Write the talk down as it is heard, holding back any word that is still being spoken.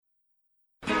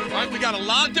All right, we got a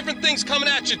lot of different things coming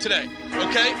at you today,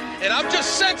 okay? And I'm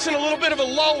just sensing a little bit of a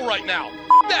lull right now.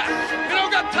 That. We don't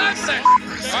got time for that.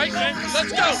 All right,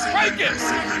 let's go. Crank it.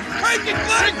 Crank it,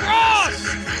 Glenn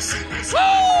Cross.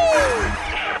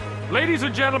 Woo! Ladies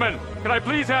and gentlemen, can I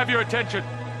please have your attention?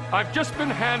 I've just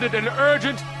been handed an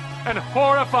urgent and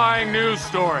horrifying news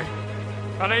story.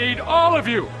 And I need all of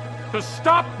you to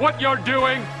stop what you're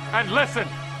doing and listen.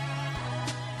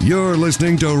 You're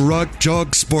listening to Rock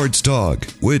Chalk Sports Talk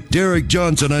with Derek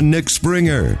Johnson and Nick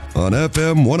Springer on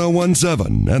FM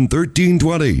 1017 and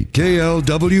 1320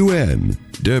 KLWN.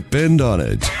 Depend on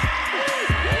it.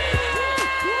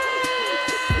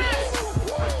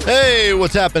 Hey,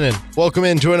 what's happening? Welcome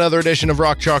into another edition of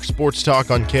Rock Chalk Sports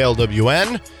Talk on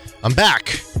KLWN. I'm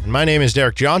back. And my name is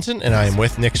Derek Johnson, and I am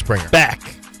with Nick Springer. Back.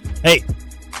 Hey.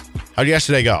 How'd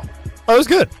yesterday go? Oh, it was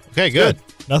good. Okay, good.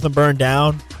 Nothing burned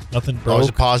down. Nothing broke. Always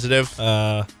a positive.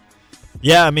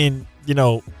 Yeah, I mean, you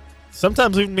know,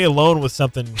 sometimes leaving me alone with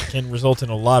something can result in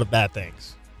a lot of bad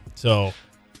things. So,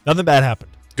 nothing bad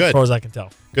happened. Good. As far as I can tell.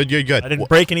 Good. I didn't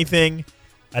break anything.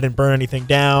 I didn't burn anything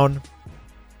down.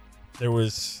 There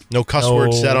was no cuss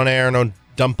words said on air. No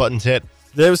dump buttons hit.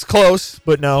 It was close,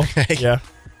 but no. Yeah,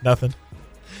 nothing.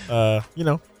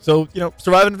 So,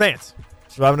 survive in advance.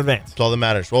 Survive in advance. That's all that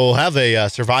matters. Well, we'll have a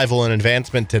survival and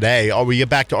advancement today. We get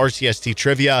back to RCST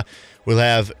trivia. We'll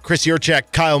have Chris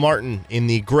Jurcyk, Kyle Martin in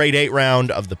the grade 8 round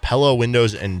of the Pella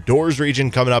Windows and Doors region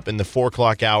coming up in the 4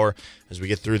 o'clock hour as we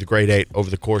get through the grade 8 over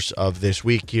the course of this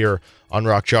week here on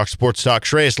Rock Chalk Sports Talk.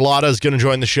 Shreyas Laddha is going to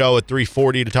join the show at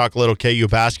 3:40 to talk a little KU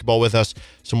basketball with us.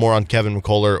 Some more on Kevin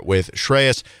McCullough with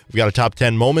Shreyas. We've got a top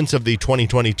 10 moments of the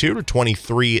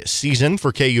 2022-23 season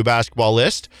for KU basketball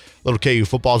list. A little KU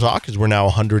football talk as we're now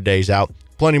 100 days out.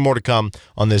 Plenty more to come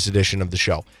on this edition of the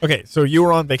show. Okay, so you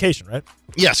were on vacation, right?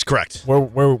 Yes, correct.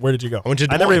 Where did you go? I went to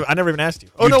Des Moines. I never even asked you.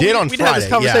 Oh, no, did on we Friday. Had this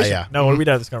conversation. Yeah. No, we did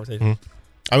have this conversation.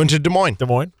 Mm-hmm. I went to Des Moines. Des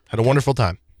Moines? Had a wonderful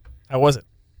time. How was it?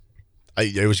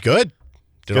 It was good.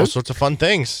 Did all sorts of fun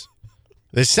things.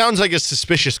 This sounds like a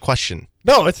suspicious question.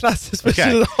 No, it's not suspicious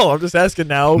at all. I'm just asking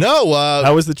now. No.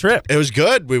 How was the trip? It was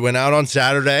good. We went out on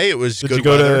Saturday. It was good Did you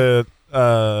go weather.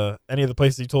 to any of the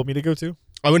places you told me to go to?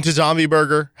 I went to Zombie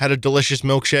Burger. Had a delicious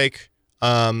milkshake.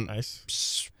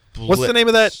 Nice. What's the name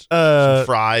of that some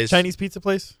fries? Chinese pizza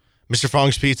place? Mr.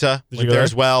 Fong's Pizza. Did went you go there there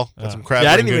as well. Got some crab.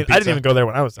 Yeah, I and didn't even go there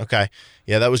when I was there. Okay.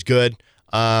 Yeah, that was good.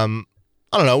 I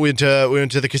don't know. We went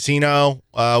to the casino.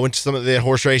 Went to some of the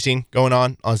horse racing going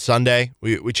on Sunday.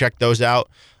 We checked those out.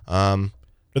 Do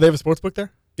they have a sports book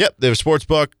there? Yep, they have a sports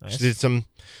book. Nice. Did some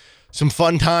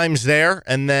fun times there,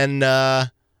 and then I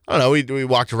don't know. We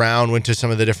walked around, went to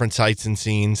some of the different sights and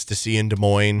scenes to see in Des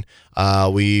Moines.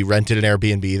 We rented an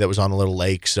Airbnb that was on a little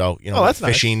lake, so that's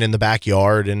fishing nice. in the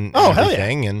backyard and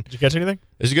everything. Hell yeah. And did you catch anything?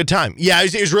 it was a good time. Yeah,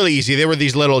 it was really easy. They were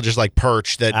these little just like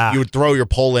perch that you would throw your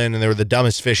pole in, and they were the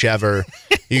dumbest fish ever.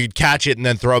 You could catch it and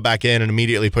then throw it back in and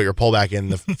immediately put your pole back in.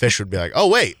 And the fish would be like, oh,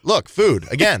 wait, look,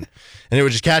 food again. And it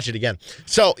would just catch it again.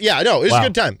 So, yeah, no, it was a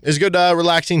good time. It was a good,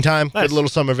 relaxing time. Nice. Good little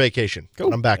summer vacation.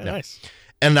 Cool. I'm back Yeah, now. Nice.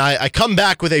 And I come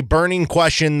back with a burning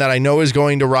question that I know is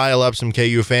going to rile up some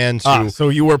KU fans. So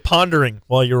you were pondering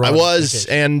while you were on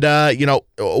and vacation.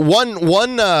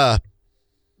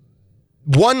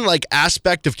 one like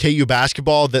aspect of KU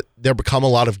basketball that there become a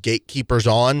lot of gatekeepers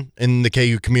on in the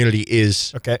KU community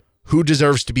is who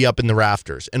deserves to be up in the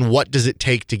rafters and what does it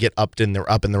take to get up in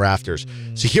the rafters.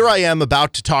 So here I am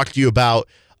about to talk to you about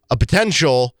a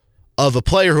potential of a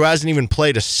player who hasn't even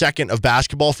played a second of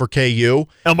basketball for KU.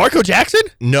 Marco Jackson?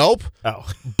 Nope. Oh.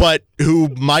 But who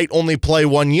might only play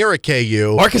 1 year at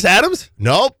KU. Marcus Adams?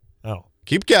 Nope. Oh.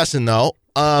 Keep guessing, though.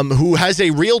 Who has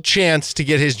a real chance to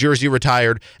get his jersey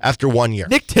retired after 1 year.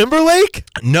 Nick Timberlake?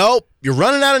 Nope. You're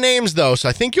running out of names, though, so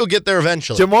I think you'll get there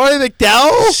eventually. Jamari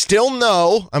McDowell? Still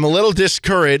no. I'm a little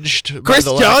discoured. Chris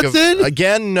Johnson?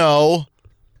 Again, no.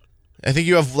 I think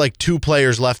you have like 2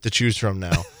 players left to choose from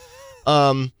now.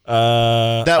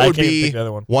 That would be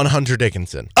one Hunter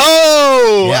Dickinson.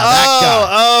 Oh, yeah, that guy.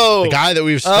 Oh, the guy that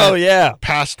we've spent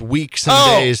past weeks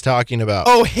and days talking about.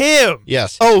 Oh, him.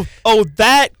 Yes. Oh,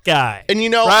 that guy. And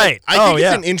right. I think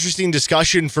it's an interesting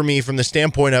discussion for me from the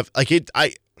standpoint of like it.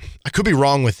 I could be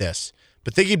wrong with this,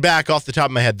 but thinking back off the top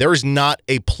of my head, there is not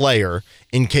a player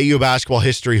in KU basketball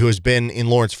history who has been in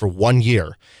Lawrence for 1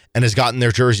 year and has gotten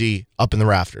their jersey up in the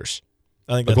rafters.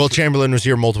 I think like Will Chamberlain was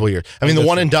here multiple years. I mean, the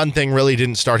one and done thing really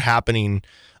didn't start happening.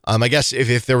 I guess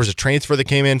if there was a transfer that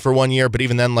came in for 1 year, but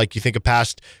even then, like you think of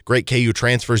past great KU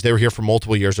transfers, they were here for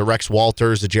multiple years. The Rex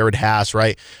Walters, the Jared Haas,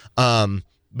 right? But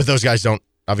those guys don't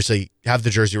obviously have the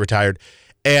jersey retired.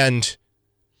 And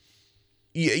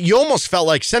you almost felt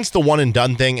like since the one and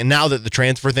done thing, and now that the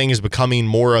transfer thing is becoming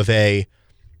more of a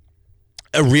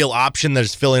real option that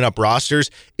is filling up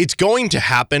rosters, it's going to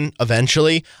happen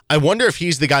eventually. I wonder if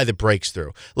he's the guy that breaks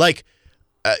through. Like,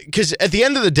 because at the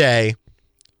end of the day,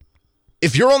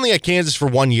 if you're only at Kansas for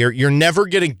 1 year, you're never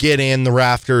going to get in the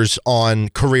rafters on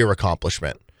career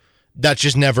accomplishment. That's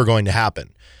just never going to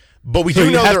happen. But we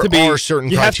do know there are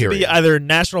certain criteria. You have to be either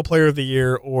National Player of the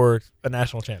Year or a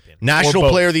national champion. National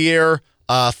Player of the Year,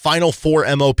 Final Four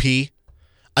MOP.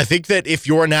 I think that if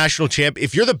you're a national champ,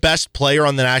 if you're the best player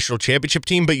on the national championship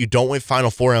team, but you don't win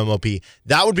Final Four MOP,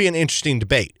 that would be an interesting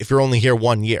debate if you're only here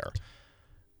 1 year.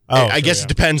 I guess it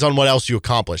depends on what else you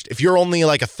accomplished. If you're only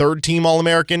like a third-team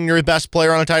All-American, you're the best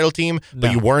player on a title team,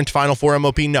 but you weren't Final Four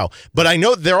MOP, no. But I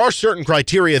know there are certain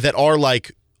criteria that are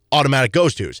like automatic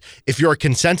goes-tos. If you're a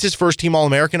consensus first-team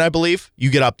All-American, I believe, you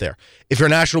get up there. If you're a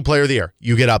National Player of the Year,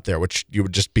 you get up there, which you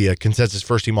would just be a consensus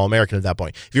first-team All-American at that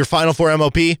point. If you're Final Four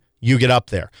MOP, you get up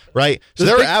there, right? So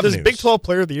there are avenues. Does Big 12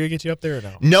 Player of the Year get you up there or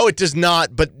no? No, it does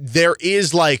not, but there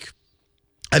is like,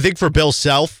 I think for Bill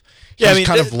Self, he's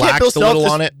kind of laxed a little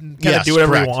on it. Kind of do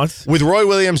whatever he wants. With Roy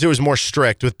Williams, it was more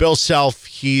strict. With Bill Self,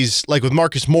 he's like with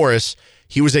Marcus Morris,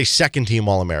 he was a second-team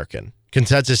All-American.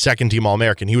 Consensus second-team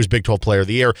All-American. He was Big 12 Player of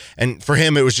the Year. And for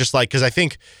him, it was just like, because I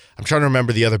think, I'm trying to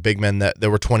remember the other big men that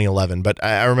were 2011, but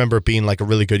I remember it being like a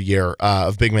really good year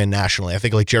of big men nationally. I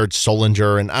think like Jared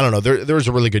Solinger, and I don't know, there was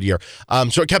a really good year.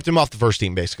 So it kept him off the first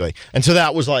team, basically. And so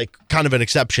that was like kind of an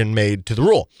exception made to the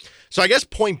rule. So I guess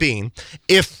point being,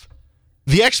 if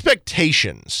the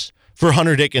expectations for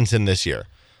Hunter Dickinson this year,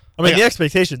 I mean, the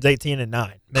expectation's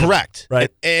 18-9. Correct. Right.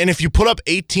 And if you put up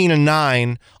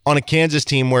 18-9 on a Kansas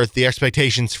team where the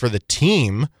expectations for the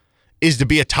team is to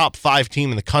be a top 5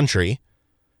 team in the country,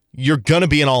 you're going to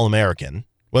be an All-American,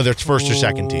 whether it's first or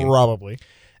second team. Probably.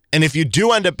 And if you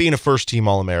do end up being a first-team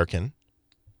All-American,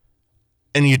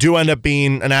 and you do end up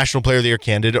being a National Player of the Year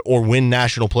candidate or win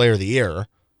National Player of the Year,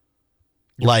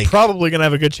 you're probably going to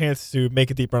have a good chance to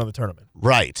make a deep run of the tournament.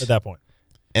 Right. At that point.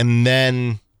 And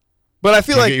then... But I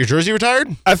feel like get your jersey retired?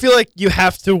 I feel like you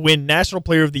have to win National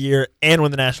Player of the Year and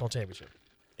win the national championship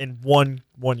in one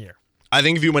year. I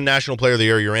think if you win National Player of the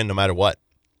Year, you're in no matter what.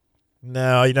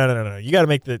 No. You got to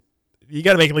make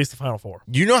at least the Final Four.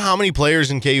 You know how many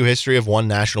players in KU history have won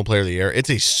National Player of the Year?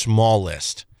 It's a small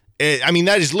list. I mean,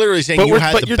 that is literally saying you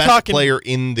had the best player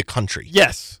in the country.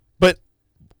 Yes, but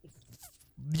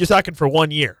you're talking for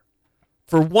 1 year.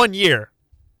 For 1 year,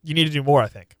 you need to do more, I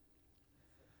think.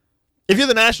 If you're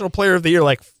the National Player of the Year,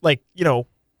 like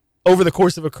over the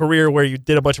course of a career where you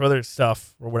did a bunch of other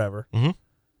stuff or whatever,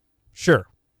 sure,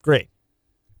 great.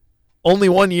 Only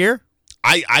 1 year?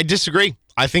 I disagree.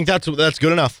 I think that's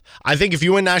good enough. I think if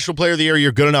you win National Player of the Year,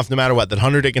 you're good enough no matter what, that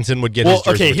Hunter Dickinson would get his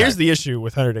jersey retired. Here's the issue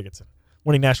with Hunter Dickinson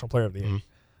winning National Player of the Year.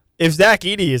 If Zach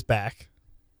Edey is back,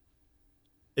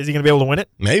 is he going to be able to win it?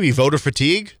 Maybe. Voter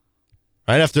fatigue,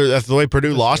 right? After the way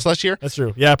Purdue lost last year? That's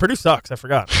true. Yeah, Purdue sucks. I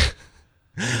forgot.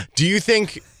 Do you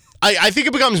think... I think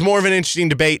it becomes more of an interesting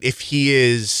debate if he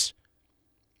is...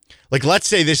 Like, let's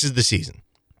say this is the season.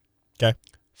 Okay.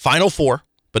 Final Four,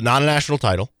 but not a national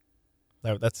title.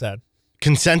 That's sad.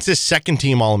 Consensus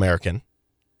second-team All-American.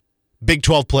 Big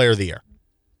 12 Player of the Year.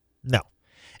 No.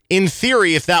 In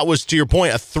theory, if that was, to your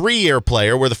point, a 3-year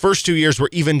player where the first 2 years were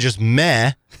even just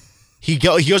meh, he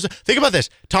goes... Think about this.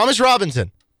 Thomas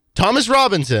Robinson.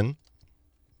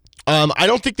 I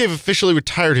don't think they've officially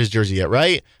retired his jersey yet,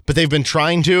 right? But they've been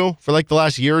trying to for like the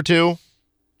last year or two.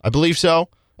 I believe so.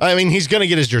 I mean, he's going to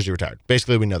get his jersey retired.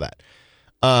 Basically, we know that.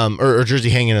 Or jersey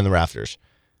hanging in the rafters.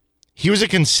 He was a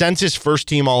consensus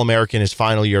first-team All-American his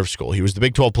final year of school. He was the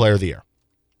Big 12 Player of the Year.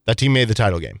 That team made the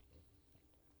title game.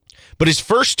 But his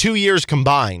first 2 years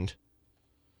combined,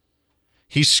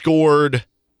 he scored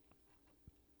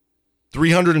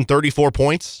 334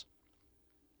 points.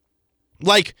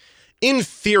 Like... In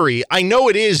theory, I know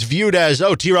it is viewed as,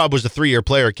 T-Rob was a 3-year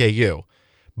player at KU.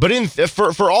 But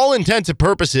for all intents and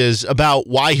purposes about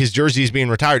why his jersey is being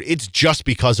retired, it's just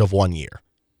because of 1 year.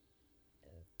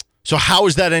 So how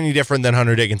is that any different than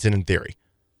Hunter Dickinson in theory?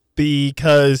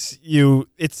 Because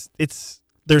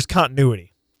there's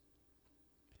continuity.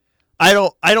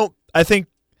 I think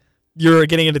you're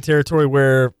getting into territory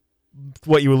where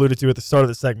what you alluded to at the start of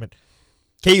the segment,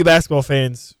 KU basketball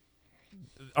fans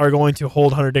are going to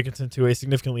hold Hunter Dickinson to a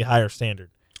significantly higher standard.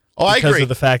 I agree. Because of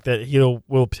the fact that he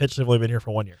will potentially have only been here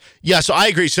for 1 year. Yeah, so I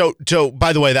agree. So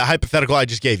by the way, that hypothetical I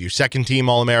just gave you, second team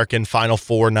All-American, Final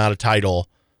Four, not a title,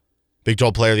 Big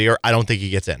 12 Player of the Year, I don't think he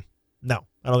gets in. No,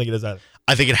 I don't think he does either.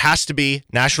 I think it has to be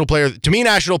National Player. To me,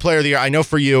 National Player of the Year, I know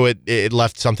for you it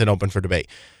left something open for debate.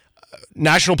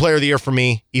 National Player of the Year for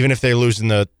me, even if they lose in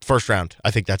the first round.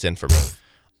 I think that's in for me.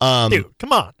 Dude,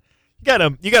 come on. You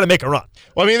gotta make a run.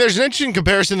 Well, I mean, there's an interesting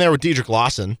comparison there with Diedrich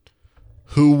Lawson,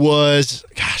 who was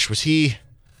he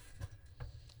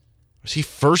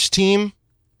first team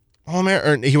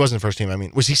All-American? Or he wasn't first team. I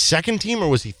mean, was he second team or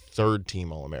was he third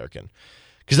team All-American?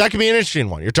 Because that could be an interesting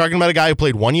one. You're talking about a guy who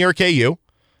played 1 year at KU,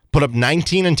 put up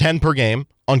 19 and 10 per game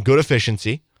on good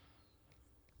efficiency.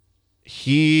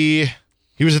 He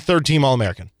was a third team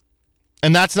All-American.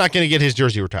 And that's not going to get his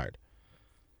jersey retired.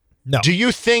 No. Do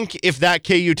you think if that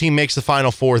KU team makes the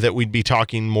Final Four that we'd be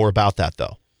talking more about that,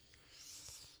 though?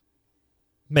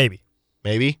 Maybe.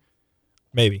 Maybe?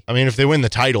 Maybe. I mean, if they win the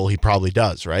title, he probably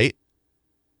does, right?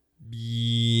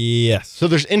 Yes. So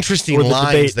there's interesting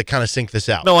lines that kind of sync this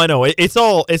out. No, I know. It's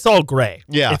all gray.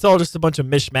 Yeah. It's all just a bunch of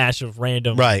mishmash of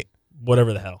random, right?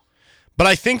 Whatever the hell. But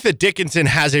I think that Dickinson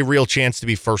has a real chance to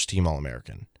be first team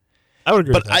All-American. I would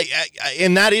agree with that.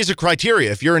 And that is a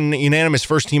criteria. If you're an unanimous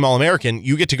first team All-American,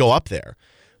 you get to go up there.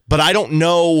 But I don't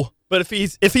know. But if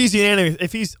he's unanimous,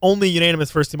 if he's only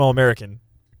unanimous first team All-American,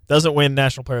 doesn't win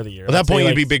National Player of the Year. At that point,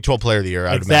 you'd be Big 12 Player of the Year,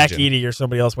 I would Zach imagine. Edey or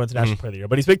somebody else wins National Player of the Year.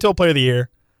 But he's Big 12 Player of the Year,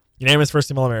 unanimous first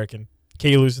team All-American.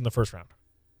 KU loses in the first round.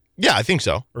 Yeah, I think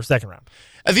so. Or second round.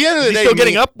 At the end of the day, still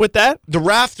getting up with that? The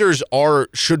rafters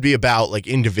should be about like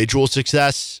individual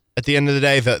success. At the end of the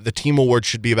day, the team award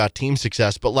should be about team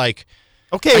success. But like,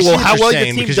 okay, well, how well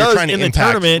your team does in the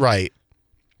tournament, right?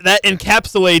 That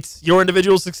encapsulates your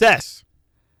individual success.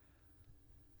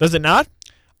 Does it not?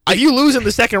 If you lose in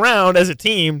the second round as a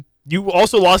team, you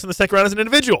also lost in the second round as an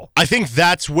individual. I think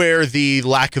that's where the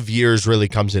lack of years really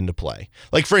comes into play.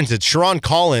 Like, for instance, Sharon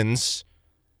Collins,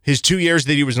 his 2 years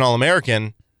that he was an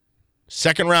All-American,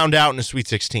 second round out in a Sweet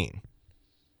 16.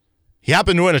 He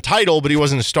happened to win a title, but he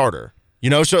wasn't a starter. You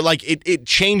know, so like it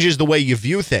changes the way you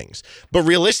view things. But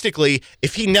realistically,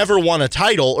 if he never won a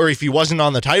title or if he wasn't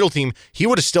on the title team, he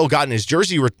would have still gotten his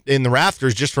jersey in the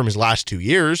rafters just from his last 2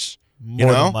 years.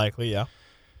 More than likely, yeah.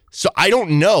 So I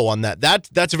don't know on that.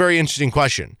 That's a very interesting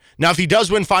question. Now, if he does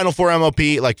win Final Four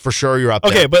MOP, like for sure you're up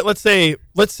there. Okay, but let's say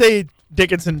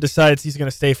Dickinson decides he's going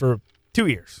to stay for 2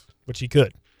 years, which he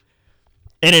could.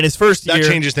 And in his first year, that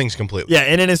changes things completely. Yeah,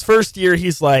 and in his first year,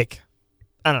 he's like,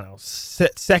 I don't know,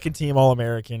 second team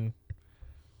All-American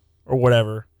or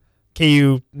whatever.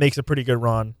 KU makes a pretty good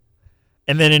run.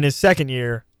 And then in his second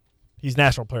year, he's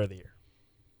National Player of the Year.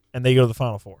 And they go to the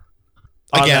Final Four.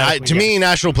 Again, to me,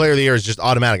 National Player of the Year is just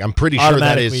automatic. I'm pretty sure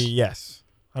that is. Yes,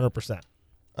 100%.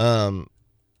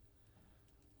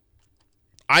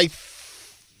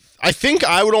 I think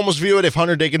I would almost view it if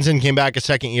Hunter Dickinson came back a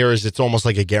second year as it's almost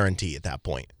like a guarantee at that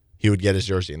point. He would get his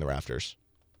jersey in the rafters.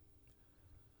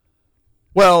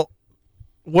 Well,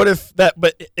 what if that?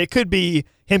 But it could be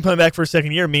him coming back for a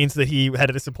second year means that he had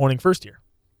a disappointing first year.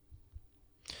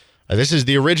 This is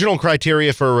the original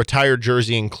criteria for a retired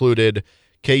jersey included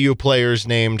KU players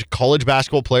named College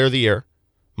Basketball Player of the Year,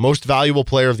 Most Valuable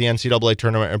Player of the NCAA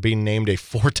Tournament, or being named a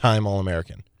 4-time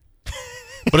All-American.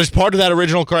 But as part of that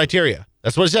original criteria,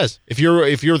 that's what it says. If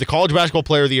you're the College Basketball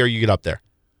Player of the Year, you get up there.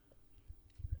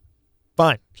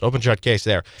 Fine. So open shut case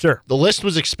there. Sure. The list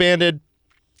was expanded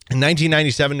in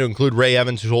 1997 to include Ray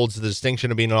Evans, who holds the distinction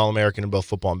of being an All-American in both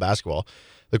football and basketball.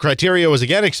 The criteria was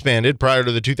again expanded prior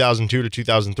to the 2002 to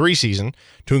 2003 season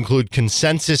to include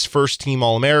consensus first-team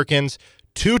All-Americans,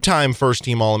 2-time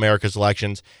first-team All-America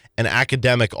selections, and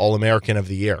academic All-American of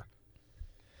the Year.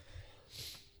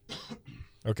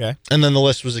 Okay. And then the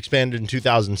list was expanded in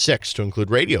 2006 to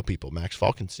include radio people, Max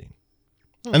Falkenstein.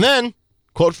 And then,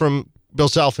 quote from Bill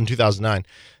Self in 2009,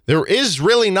 there is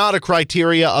really not a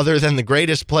criteria other than the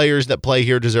greatest players that play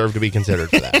here deserve to be considered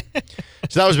for that.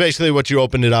 So that was basically what you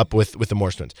opened it up with the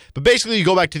Morse Twins. But basically, you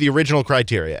go back to the original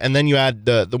criteria, and then you add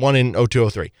the one in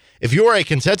 02-03. If you are a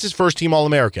consensus first-team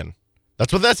All-American,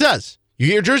 that's what that says. You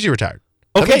get your jersey retired.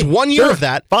 That Okay, means 1 year sure, of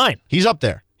that. fine. He's up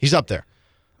there. He's up there.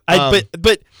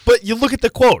 But you look at the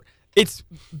quote. It's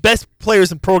best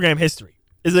players in program history.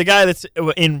 Is the guy that's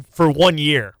in for 1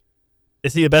 year,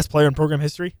 is he the best player in program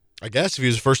history? I guess if he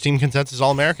was a first-team consensus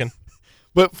All-American.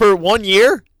 But for 1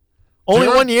 year? Only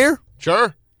Sure. 1 year?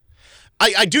 Sure.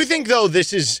 I do think, though,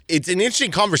 it's an interesting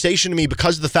conversation to me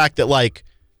because of the fact that, like,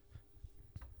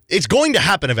 it's going to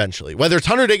happen eventually, whether it's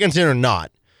Hunter Dickinson or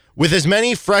not. With as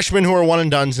many freshmen who are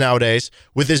one-and-dones nowadays,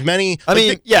 with as many...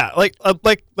 like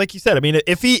you said, I mean,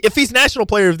 if he's National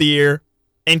Player of the Year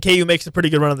and KU makes a pretty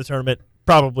good run of the tournament,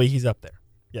 probably he's up there.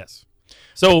 Yes.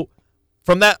 So,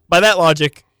 by that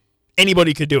logic,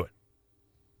 anybody could do it.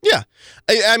 Yeah.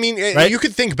 I mean, right? You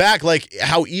could think back, like,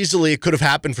 how easily it could have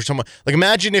happened for someone. Like,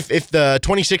 imagine if the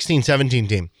 2016-17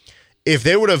 team, if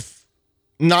they would have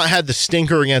not had the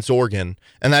stinker against Oregon,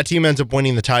 and that team ends up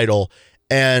winning the title,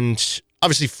 and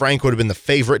obviously Frank would have been the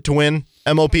favorite to win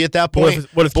MOP at that point.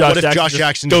 What if Josh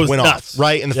Jackson just went nuts? off,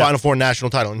 right, in the Final Four national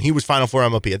title, and he was Final Four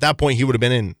MOP. At that point, he would have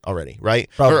been in already, right?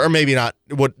 Or maybe not.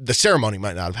 What the ceremony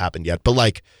might not have happened yet, but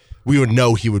like we would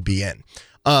know he would be in.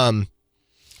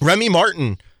 Remy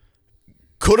Martin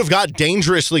could have got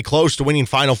dangerously close to winning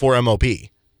Final Four MOP, and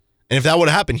if that would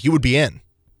have happened, he would be in.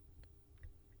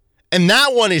 And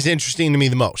that one is interesting to me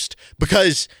the most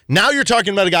because now you're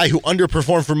talking about a guy who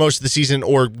underperformed for most of the season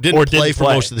or didn't play for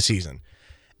most of the season.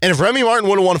 And if Remy Martin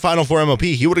would have won a Final Four MOP,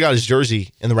 he would have got his jersey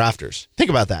in the rafters. Think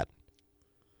about that.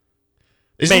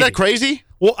 Isn't that crazy?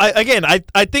 Well,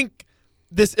 I think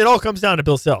it all comes down to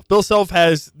Bill Self. Bill Self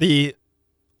has the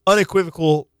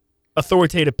unequivocal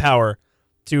authoritative power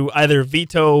to either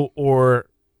veto or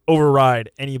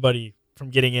override anybody from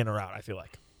getting in or out, I feel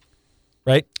like.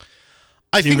 Right?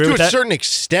 I think to a certain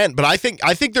extent, but I think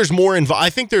there's more involved. I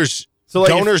think there's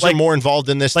donors are more involved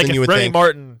in this than you would think. If Remy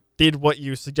Martin did what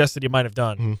you suggested he might have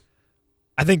done,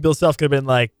 I think Bill Self could have been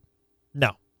like,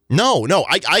 no. No.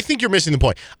 I think you're missing the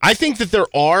point. I think that there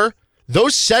are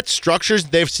those set structures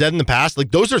they've said in the past,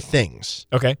 like those are things.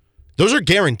 Okay. Those are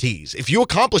guarantees. If you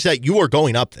accomplish that, you are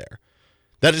going up there.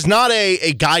 That is not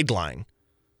a guideline.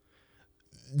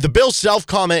 The Bill Self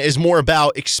comment is more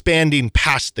about expanding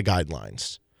past the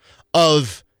guidelines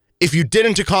of if you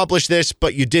didn't accomplish this,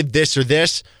 but you did this or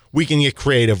this, we can get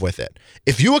creative with it.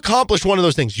 If you accomplish one of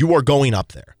those things, you are going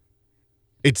up there.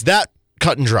 It's that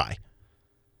cut and dry.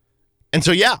 And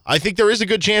so, yeah, I think there is a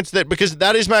good chance that, because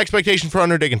that is my expectation for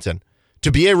Hunter Dickinson, to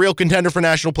be a real contender for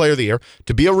National Player of the Year,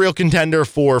 to be a real contender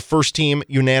for first team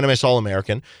unanimous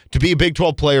All-American, to be a Big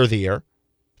 12 Player of the Year,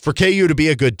 for KU to be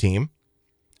a good team.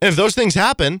 And if those things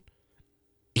happen,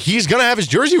 he's going to have his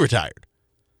jersey retired.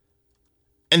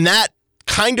 And that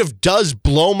kind of does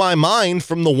blow my mind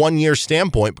from the 1 year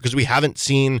standpoint because we haven't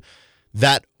seen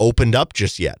that opened up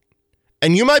just yet.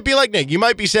 And you might be like Nick, you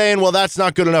might be saying, well, that's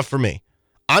not good enough for me.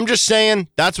 I'm just saying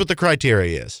that's what the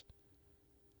criteria is.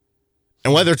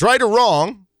 And whether it's right or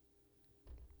wrong,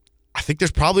 I think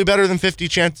there's probably better than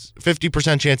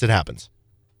 50% chance it happens.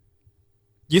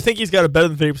 You think he's got a better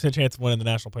than 50% chance of winning the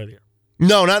National Player of the Year?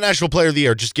 No, not National Player of the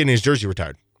Year, just getting his jersey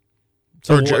retired.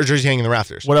 So or jersey hanging in the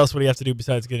rafters. What else would he have to do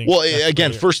besides getting... Well,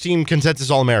 again, first team consensus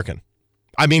All-American.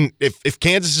 I mean, if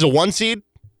Kansas is a 1 seed,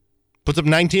 puts up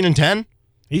 19 and 10.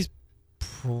 He's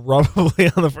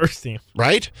probably on the first team.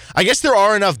 Right? I guess there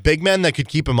are enough big men that could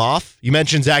keep him off. You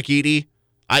mentioned Zach Edey.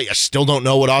 I still don't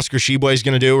know what Oscar Tshiebwe is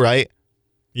going to do, right?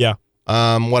 Yeah.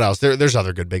 What else? There's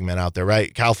other good big men out there,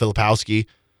 right? Kyle Filipowski.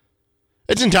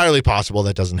 It's entirely possible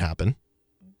that doesn't happen.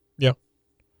 Yeah.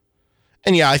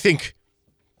 And yeah, I think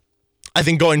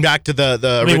going back to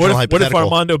the original hypothetical. What if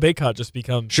Armando Bacot just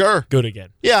becomes good again?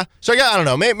 Yeah. So I don't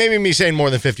know. Maybe me saying more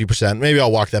than 50%. Maybe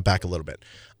I'll walk that back a little bit.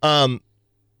 But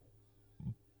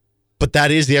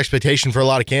that is the expectation for a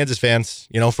lot of Kansas fans.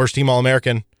 First team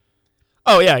All-American.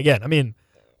 Oh, yeah. Again, I mean,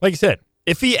 like you said,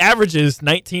 if he averages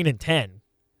 19 and 10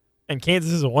 and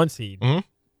Kansas is a 1 seed,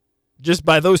 just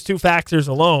by those two factors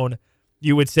alone,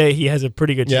 you would say he has a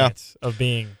pretty good chance of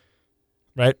being,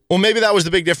 right? Well, maybe that was the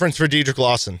big difference for Dedrick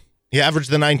Lawson. He averaged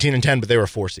the 19 and 10, but they were a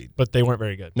 4 seed. But they weren't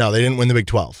very good. No, they didn't win the Big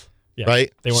 12,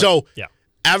 right? They weren't, so,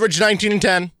 average 19 and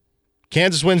 10,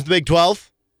 Kansas wins the Big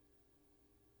 12,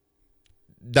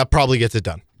 that probably gets it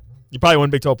done. You probably win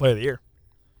Big 12 Player of the Year.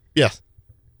 Yes.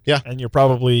 Yeah. And you're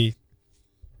probably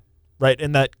right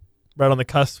on the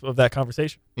cusp of that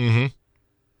conversation. Mm-hmm.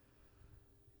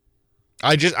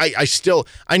 I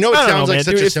know it sounds like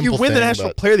such a simple thing. If you win the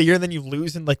National Player of the Year and then you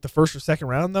lose in like the first or second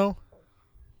round, though,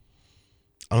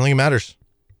 I don't think it matters.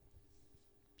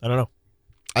 I don't know.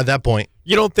 At that point,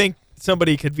 you don't think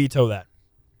somebody could veto that?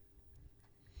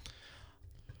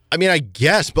 I mean, I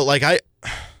guess, but like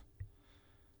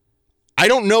I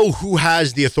don't know who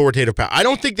has the authoritative power. I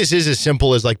don't think this is as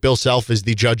simple as like Bill Self is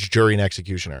the judge, jury, and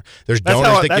executioner. There's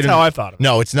donors that's how I thought of it.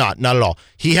 No, it's not at all.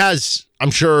 He has,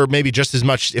 I'm sure, maybe just as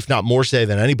much, if not more say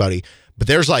than anybody. But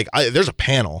there's there's a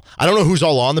panel. I don't know who's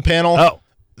all on the panel. Oh,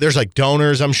 there's like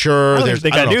donors. I'm sure. There's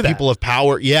people of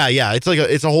power. Yeah. It's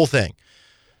it's a whole thing.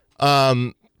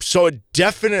 So it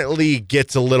definitely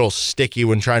gets a little sticky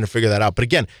when trying to figure that out. But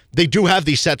again, they do have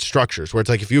these set structures where it's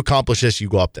like if you accomplish this, you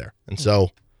go up there, and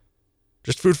so.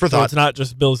 Just food for thought. So it's not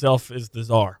just Bill Self is the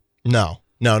czar. No,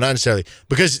 not necessarily.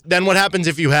 Because then what happens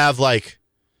if you have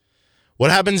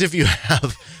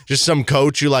just some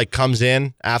coach who like comes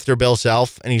in after Bill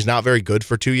Self and he's not very good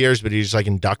for 2 years, but he just like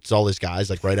inducts all his guys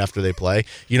like right after they play.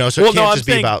 So it can't just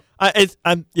be about. I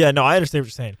understand what you're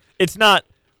saying. It's not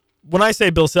when I say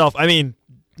Bill Self, I mean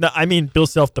Bill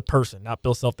Self the person, not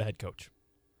Bill Self the head coach.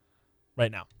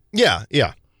 right now.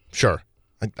 Yeah, sure.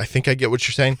 I think I get what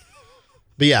you're saying.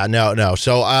 But yeah, no.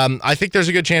 So I think there's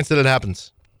a good chance that it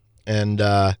happens. And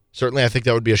certainly I think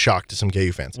that would be a shock to some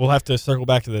KU fans. We'll have to circle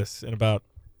back to this in about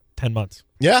 10 months.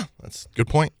 Yeah, that's a good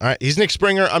point. All right, he's Nick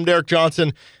Springer. I'm Derek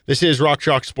Johnson. This is Rock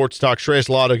Chalk Sports Talk. Shreyas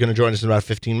Laddha going to join us in about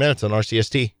 15 minutes on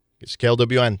RCST. It's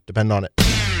KLWN. Depend on it.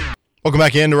 Welcome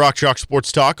back into Rock Chalk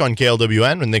Sports Talk on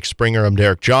KLWN with Nick Springer. I'm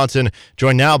Derek Johnson,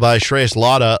 joined now by Shreyas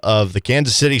Laddha of the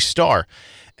Kansas City Star.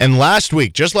 And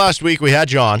just last week, we had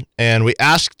John, and we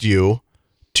asked you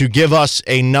to give us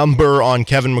a number on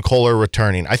Kevin McCullough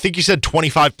returning. I think you said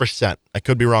 25%. I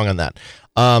could be wrong on that.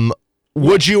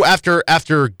 Would you,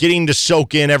 after getting to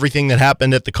soak in everything that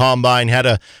happened at the Combine, had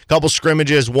a couple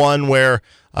scrimmages, one where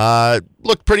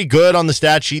looked pretty good on the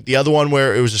stat sheet, the other one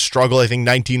where it was a struggle, I think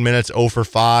 19 minutes, 0 for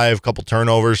 5, couple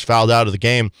turnovers, fouled out of the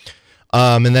game,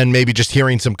 and then maybe just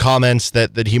hearing some comments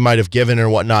that he might have given or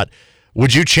whatnot,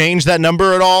 would you change that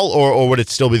number at all, or would it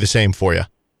still be the same for you?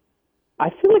 I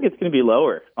feel like it's going to be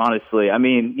lower, honestly. I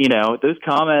mean, those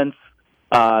comments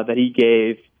that he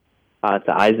gave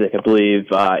to Isaac, I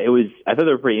believe, I thought they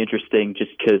were pretty interesting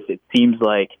just because it seems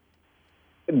like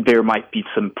there might be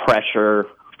some pressure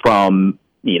from,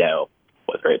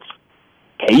 whether it's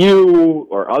KU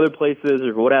or other places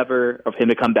or whatever, of him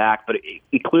to come back. But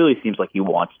it clearly seems like he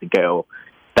wants to go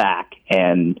back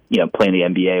and, play in the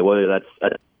NBA, whether that's a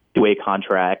two-way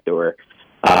contract or,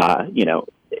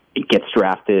 it gets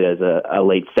drafted as a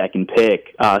late second-round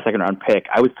pick.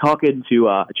 I was talking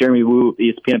to Jeremy Wu of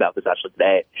ESPN about this actually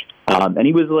today, and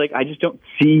he was like, I just don't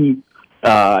see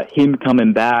him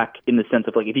coming back in the sense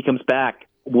of, like, if he comes back,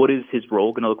 what is his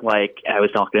role going to look like? And I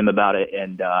was talking to him about it,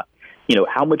 and,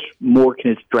 how much more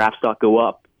can his draft stock go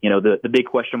up? The big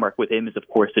question mark with him is, of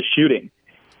course, the shooting.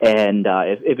 And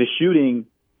if his shooting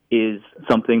is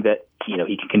something that,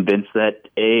 he can convince that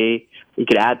he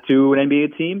could add to an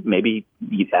NBA team, maybe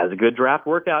he has a good draft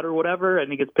workout or whatever,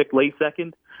 and he gets picked late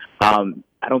second,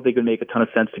 I don't think it would make a ton of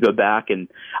sense to go back. And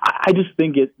I just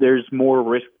think there's more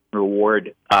risk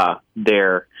reward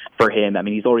there for him. I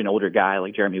mean, he's already an older guy,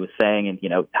 like Jeremy was saying, and,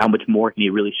 how much more can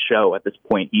he really show at this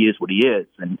point? He is what he is,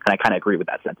 and I kind of agree with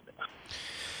that sentiment.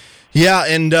 Yeah,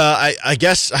 and I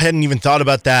guess I hadn't even thought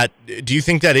about that. Do you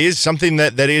think that is something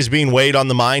that is being weighed on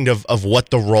the mind of what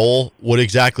the role would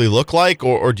exactly look like?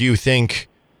 Or do you think,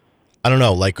 I don't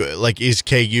know, like is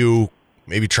KU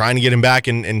maybe trying to get him back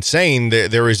and saying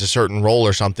that there is a certain role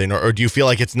or something? Or do you feel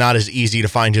like it's not as easy to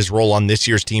find his role on this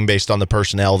year's team based on the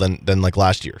personnel than like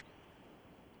last year?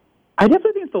 I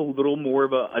definitely think it's a little more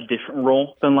of a different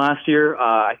role than last year.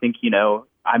 I think,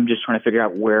 I'm just trying to figure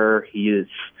out where he is.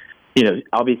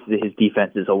 Obviously his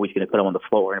defense is always going to put him on the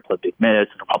floor and play big minutes,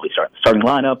 and he'll probably start the starting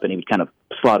lineup, and he would kind of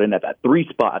slot in at that 3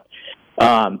 spot.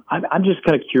 I'm just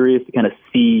kind of curious to kind of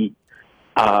see,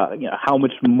 how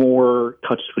much more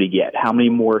touches would he get? How many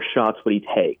more shots would he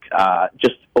take?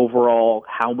 Just overall,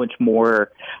 how much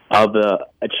more of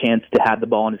a chance to have the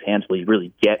ball in his hands will he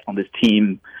really get on this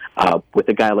team with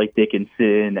a guy like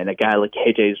Dickinson and a guy like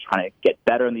KJ is trying to get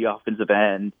better in the offensive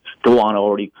end? DeWan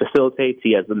already facilitates.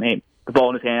 He has the ball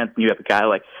in his hands, and you have a guy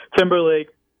like Timberlake,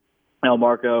 El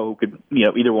Marco, who could,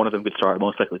 either one of them could start,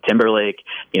 most likely Timberlake.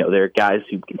 There are guys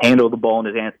who can handle the ball in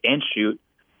his hands and shoot.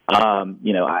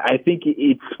 I think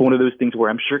it's one of those things where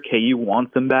I'm sure KU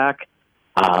wants him back,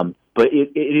 but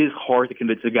it is hard to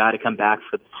convince a guy to come back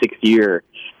for the 6th year.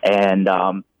 And,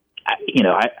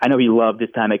 I know he loved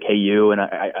his time at KU, and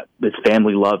his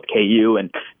family loved KU, and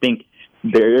I think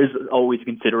there is always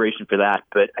consideration for that,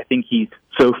 but I think he's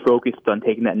so focused on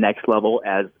taking that next level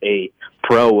as a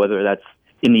pro, whether that's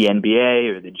in the NBA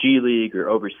or the G League or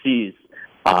overseas.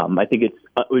 I think it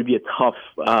would be a tough,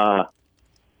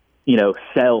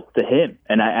 sell to him,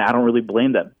 and I don't really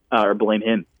blame them or blame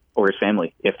him or his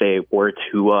family if they were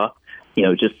to,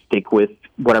 just stick with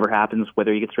whatever happens,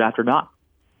 whether he gets drafted or not.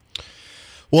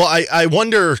 Well, I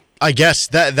wonder, I guess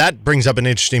that brings up an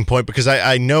interesting point, because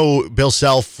I know Bill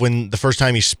Self, when the first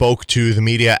time he spoke to the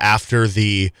media after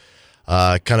the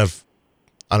kind of,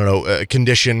 I don't know,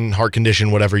 condition, heart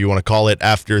condition, whatever you want to call it,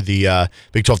 after the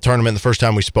Big 12 tournament, the first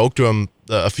time we spoke to him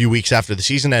a few weeks after the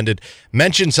season ended,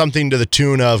 mentioned something to the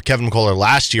tune of Kevin McCullough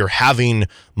last year having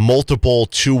multiple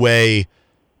two-way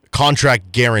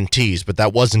contract guarantees, but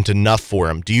that wasn't enough for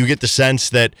him. Do you get the sense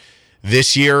that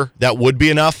this year that would be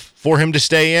enough for him to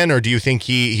stay in, or do you think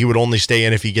he would only stay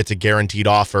in if he gets a guaranteed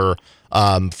offer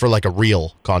for like a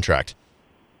real contract?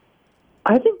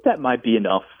 I think that might be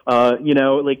enough.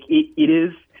 It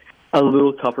is a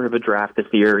little tougher of a draft this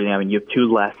year. You have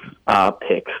 2 less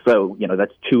picks, so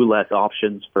that's 2 less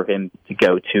options for him to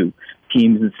go to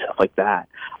teams and stuff like that.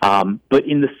 But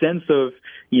in the sense of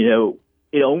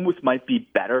it almost might be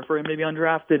better for him to be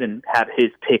undrafted and have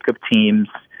his pick of teams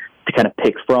to kind of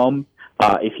pick from.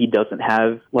 If he doesn't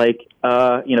have like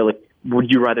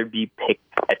would you rather be picked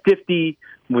at 50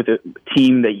 with a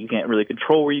team that you can't really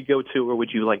control where you go to, or would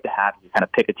you like to have you kind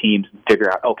of pick a team and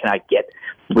figure out, can I get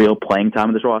real playing time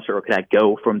in this roster, or can I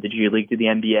go from the G League to the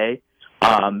NBA?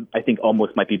 I think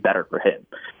almost might be better for him.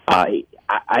 I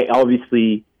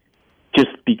obviously, just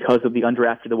because of the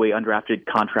way undrafted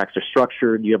contracts are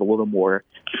structured, you have a little more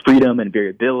freedom and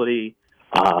variability,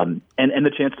 and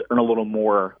the chance to earn a little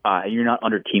more. You're not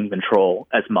under team control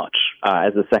as much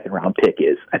as the second round pick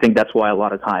is. I think that's why a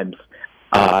lot of times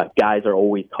guys are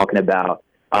always talking about,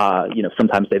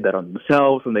 sometimes they bet on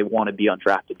themselves and they want to be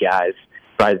undrafted guys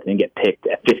rather than get picked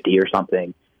at 50 or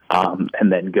something,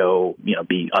 and then go,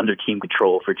 be under team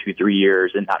control for 2-3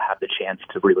 years and not have the chance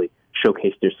to really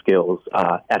showcase their skills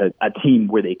at a team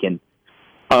where they can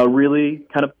really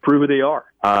kind of prove who they are.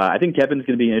 I think Kevin's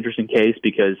going to be an interesting case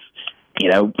because,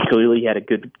 clearly he had a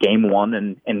good game one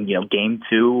and game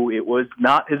two, it was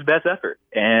not his best effort.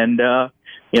 And,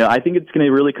 I think it's going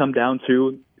to really come down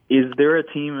to, is there a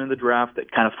team in the draft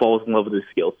that kind of falls in love with his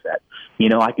skill set?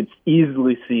 I could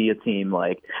easily see a team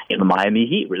like the Miami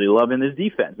Heat really loving his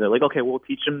defense. They're like, okay, we'll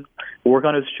teach him, work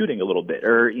on his shooting a little bit.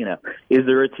 Or, is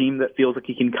there a team that feels like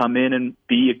he can come in and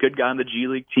be a good guy on the G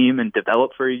League team and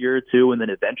develop for a year or two and then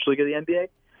eventually get the NBA?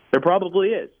 There probably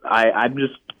is. I'm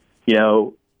just,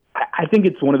 I think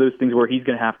it's one of those things where he's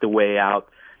going to have to weigh out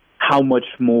how much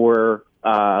more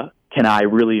can I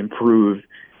really improve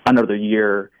another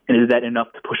year, and is that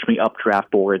enough to push me up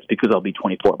draft boards because I'll be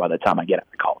 24 by the time I get out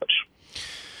of college?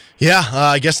 Yeah,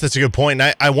 I guess that's a good point.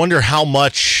 I wonder how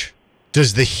much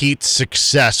does the Heat's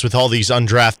success with all these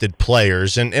undrafted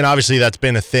players, and obviously that's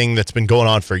been a thing that's been going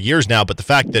on for years now, but the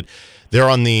fact that they're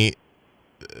on the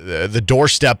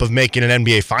doorstep of making an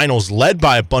NBA Finals led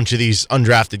by a bunch of these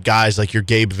undrafted guys like your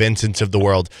Gabe Vincents of the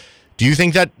world, do you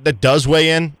think that does weigh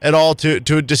in at all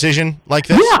to a decision like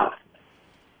this? Yeah,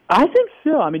 I think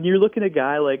so. I mean, you're looking at a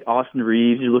guy like Austin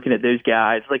Reeves. You're looking at those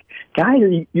guys. Like, guys,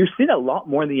 you're seeing a lot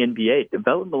more in the NBA.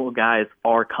 Developmental guys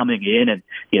are coming in, and,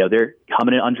 they're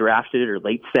coming in undrafted or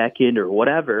late second or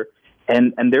whatever,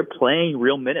 and they're playing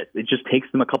real minutes. It just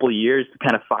takes them a couple of years to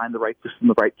kind of find the right system,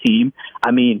 the right team.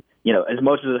 I mean, as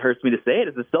much as it hurts me to say it,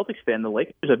 as a Celtics fan, the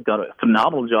Lakers have done a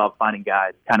phenomenal job finding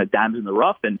guys kind of diamonds in the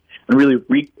rough and really,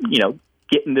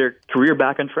 getting their career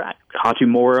back on track.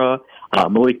 Hachimura,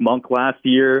 Malik Monk last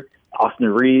year, Austin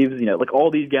Reeves,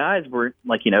 all these guys were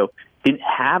didn't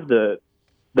have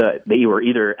they were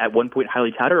either at one point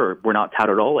highly touted or were not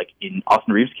touted at all, like in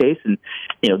Austin Reeves' case. And,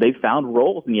 they found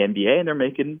roles in the NBA and they're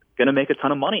going to make a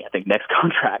ton of money, I think, next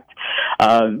contract.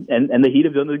 And the Heat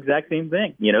have done the exact same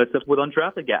thing, except with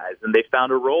undrafted guys, and they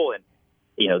found a role and,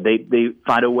 they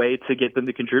find a way to get them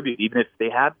to contribute, even if they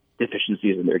have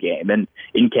deficiencies in their game. And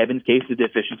in Kevin's case, the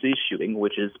deficiency is shooting,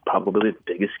 which is probably the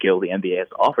biggest skill the NBA has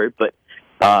offered. But,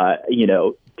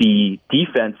 the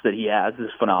defense that he has is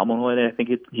phenomenal, and I think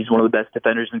he's one of the best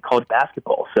defenders in college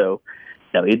basketball. So,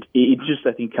 it just,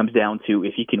 I think, comes down to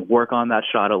if he can work on that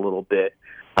shot a little bit,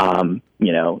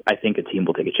 I think a team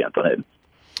will take a chance on him.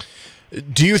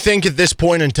 Do you think at this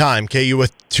point in time, KU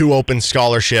with 2 open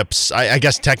scholarships, I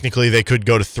guess technically they could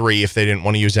go to 3 if they didn't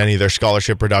want to use any of their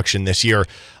scholarship production this year.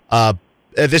 At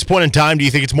this point in time, do you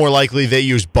think it's more likely they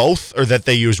use both or that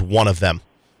they use one of them?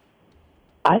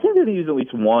 I think they're going to use at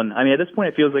least one. I mean, at this point,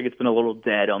 it feels like it's been a little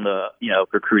dead on the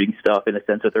recruiting stuff in the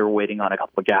sense that they're waiting on a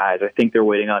couple of guys. I think they're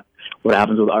waiting on what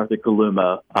happens with Arthur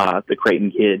Kaluma, the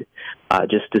Creighton kid,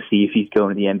 just to see if he's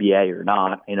going to the NBA or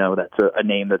not. That's a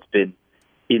name that's been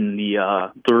in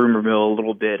the rumor mill a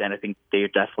little bit, and I think they're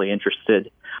definitely interested.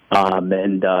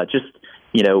 Just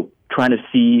trying to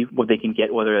see what they can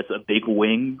get, whether it's a big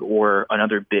wing or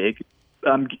another big.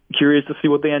 I'm curious to see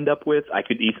what they end up with. I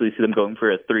could easily see them going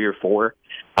for a 3 or 4.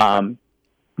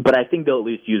 But I think they'll at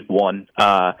least use one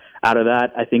out of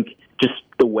that. I think just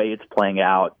the way it's playing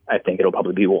out, I think it'll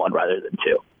probably be 1 rather than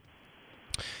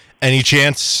 2. Any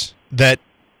chance that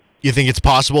you think it's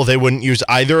possible they wouldn't use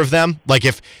either of them? Like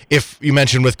if you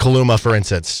mentioned with Kaluma, for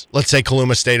instance, let's say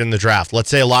Kaluma stayed in the draft. Let's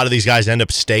say a lot of these guys end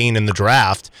up staying in the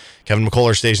draft. Kevin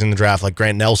McCullough stays in the draft, like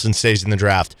Grant Nelson stays in the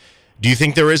draft. Do you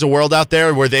think there is a world out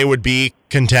there where they would be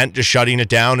content just shutting it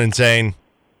down and saying,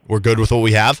 we're good with what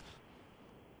we have?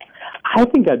 I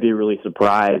think I'd be really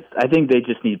surprised. I think they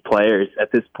just need players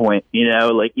at this point.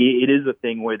 It is a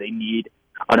thing where they need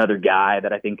another guy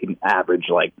that I think can average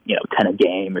 10 a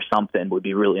game or something would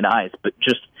be really nice. But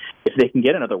just if they can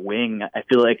get another wing, I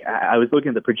feel like I was looking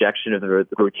at the projection of the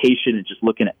rotation and just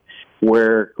looking at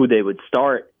who they would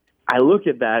start. I look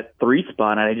at that 3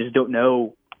 spot and I just don't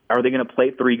know. are they going to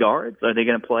play three guards? Are they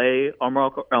going to play El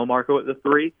Marco at the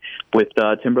 3 with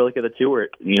Timberlake at the 2, or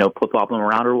flip-flop them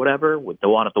around or whatever with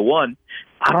Dewan at the 1?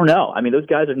 I don't know. I mean, those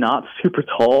guys are not super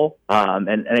tall,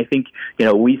 and I think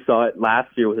we saw it last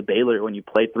year with the Baylor when you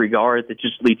play three guards, it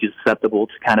just leaves you susceptible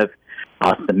to kind of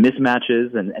some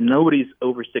mismatches, and nobody's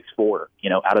over 6'4",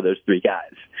 out of those three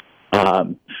guys.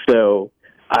 So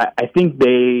I think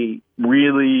they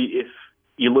really, if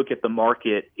you look at the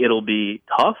market, it'll be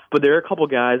tough, but there are a couple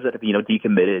guys that have,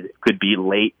 decommitted, could be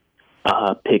late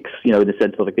picks, in the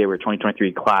sense of like they were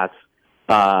 2023 class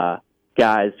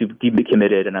guys who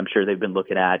decommitted, and I'm sure they've been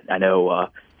looking at, I know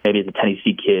maybe the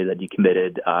Tennessee kid that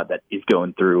decommitted that is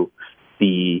going through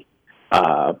the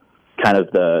kind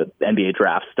of the NBA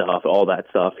draft stuff, all that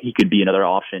stuff. He could be another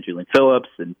option, Julian Phillips,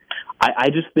 and I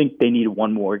just think they need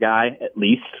one more guy at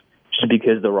least, just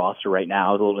because the roster right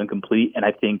now is a little incomplete, and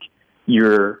I think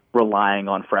you're relying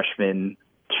on freshmen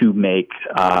to make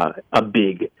a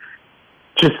big,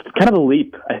 just kind of a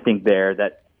leap, I think, there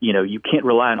that, you can't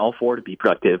rely on all four to be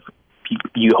productive.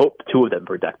 You hope two of them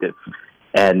productive.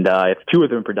 And if two of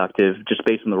them are productive, just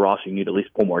based on the roster, you need at least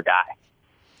one more guy.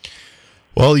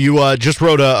 Well, you just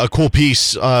wrote a cool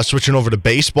piece switching over to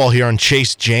baseball here on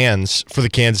Chase Jans for the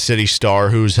Kansas City Star,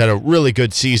 who's had a really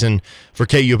good season for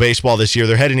KU baseball this year.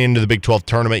 They're heading into the Big 12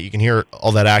 tournament. You can hear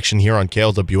all that action here on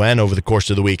KLWN over the course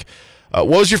of the week. What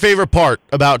was your favorite part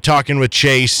about talking with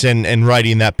Chase and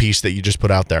writing that piece that you just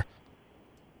put out there?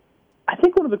 I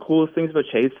think one of the coolest things about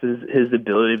Chase is his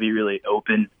ability to be really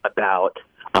open about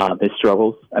his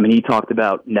struggles. I mean, he talked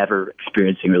about never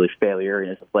experiencing really failure in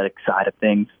his athletic side of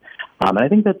things. And I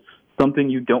think that's something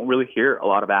you don't really hear a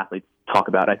lot of athletes talk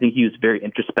about. I think he was very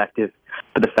introspective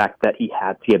for the fact that he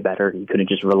had to get better. He couldn't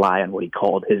just rely on what he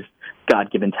called his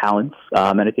God-given talents.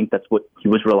 And I think that's what he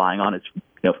was relying on his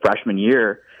freshman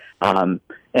year. And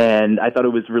I thought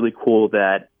it was really cool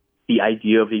that the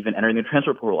idea of even entering the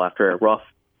transfer portal after a rough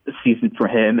season for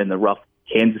him and the rough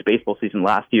Kansas baseball season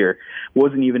last year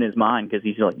wasn't even his mind, because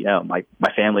he's like,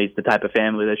 my family's the type of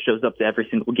family that shows up to every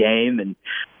single game, and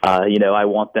I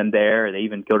want them there. They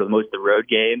even go to most of the road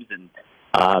games, and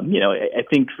I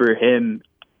think for him,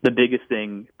 the biggest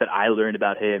thing that I learned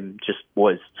about him just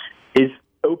was his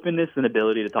openness and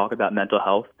ability to talk about mental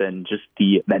health and just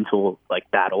the mental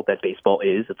battle that baseball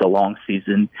is. It's a long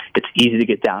season. It's easy to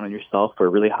get down on yourself or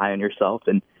really high on yourself,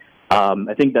 and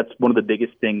I think that's one of the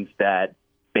biggest things that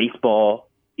baseball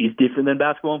is different than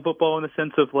basketball and football, in the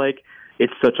sense of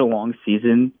it's such a long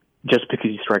season. Just because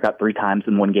you strike out 3 times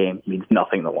in one game means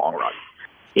nothing in the long run.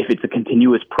 If it's a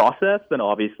continuous process, then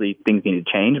obviously things need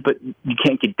to change, but you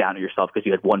can't get down on yourself because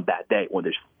you had one bad day when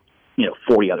there's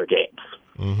 40 other games.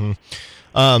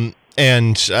 Mm-hmm.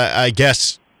 And I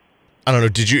guess, I don't know,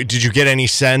 did you get any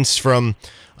sense from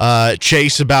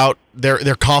Chase about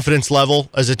their confidence level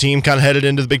as a team kind of headed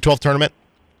into the Big 12 tournament?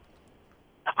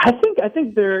 I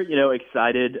think they're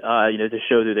excited to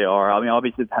show who they are. I mean,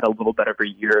 obviously they've had a little better of a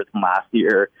year than last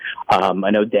year.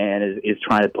 I know Dan is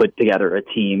trying to put together a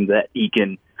team that he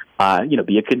can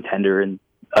be a contender in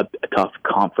a tough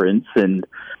conference, and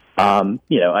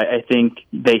I think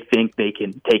they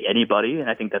can take anybody, and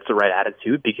I think that's the right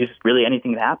attitude, because really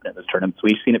anything can happen in this tournament.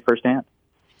 We've seen it firsthand.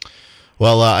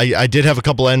 Well, I did have a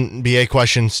couple NBA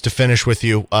questions to finish with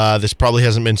you. This probably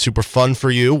hasn't been super fun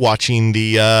for you watching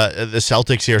the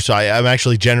Celtics here, so I'm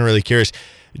actually generally curious.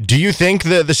 Do you think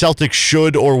that the Celtics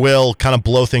should or will kind of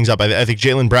blow things up? I think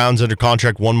Jaylen Brown's under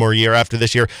contract one more year after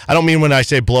this year. I don't mean when I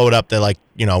say blow it up, they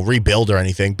rebuild or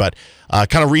anything, but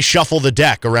kind of reshuffle the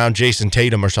deck around Jason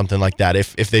Tatum or something like that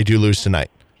if they do lose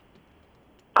tonight.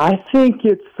 I think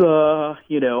it's,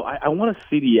 I want to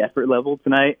see the effort level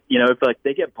tonight. If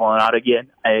they get blown out again,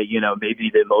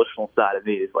 maybe the emotional side of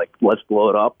me is let's blow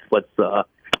it up.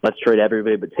 Let's trade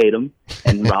everybody but Tatum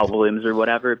and Rob Williams or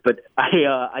whatever. But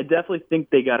I definitely think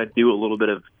they got to do a little bit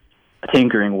of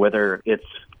tinkering, whether it's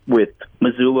with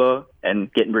Mazzulla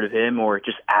and getting rid of him or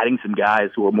just adding some guys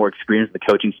who are more experienced in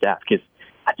the coaching staff, because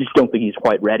I just don't think he's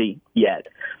quite ready yet.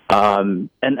 And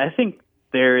I think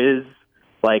there is,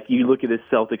 you look at this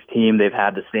Celtics team, they've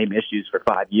had the same issues for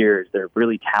 5 years. They're a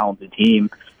really talented team.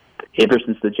 Ever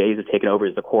since the Jays have taken over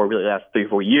as the core, really the last 3 or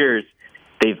 4 years,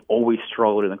 they've always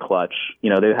struggled in the clutch.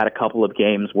 They've had a couple of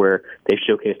games where they've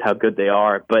showcased how good they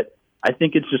are, but I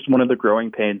think it's just one of the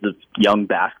growing pains of young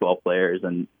basketball players,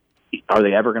 and are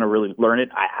they ever going to really learn it?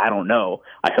 I don't know.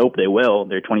 I hope they will.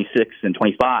 They're 26 and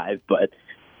 25, but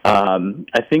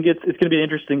I think it's going to be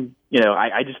interesting.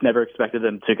 I just never expected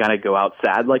them to kind of go out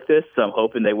sad like this, so I'm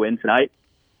hoping they win tonight.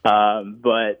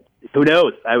 But who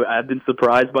knows? I've been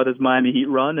surprised by this Miami Heat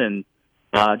run, and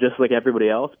just like everybody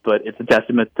else, but it's a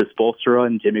testament to Spoelstra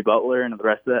and Jimmy Butler and the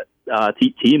rest of that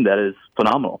team that is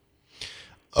phenomenal.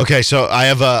 Okay, so I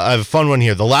have a fun one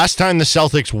here. The last time the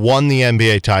Celtics won the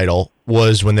NBA title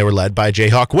was when they were led by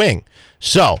Jayhawk Wing.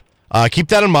 So keep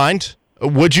that in mind.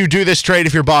 Would you do this trade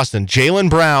if you're Boston? Jaylen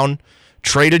Brown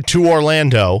traded to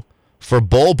Orlando for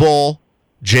Bol,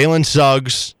 Jalen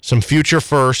Suggs, some future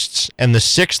firsts, and the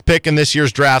 6th pick in this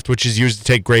year's draft, which is used to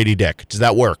take Grady Dick. Does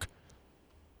that work?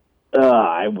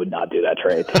 I would not do that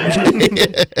trade.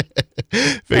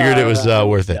 Figured it was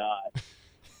worth it.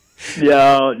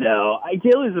 No.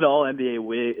 Jalen's an all NBA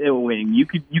wing.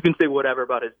 You can say whatever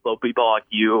about his slow ball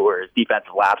IQ or his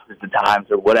defensive lapses at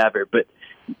times or whatever, but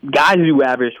guys who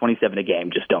average 27 a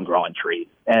game just don't grow on trees.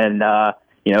 And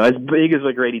as big as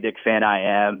a Grady Dick fan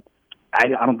I am, I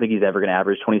don't think he's ever going to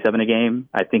average 27 a game.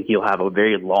 I think he'll have a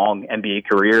very long NBA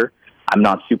career. I'm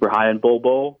not super high on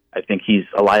Bol. I think he's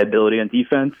a liability on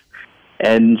defense.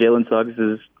 And Jalen Suggs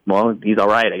he's all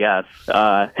right, I guess.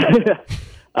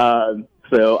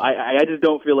 So I just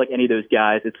don't feel like any of those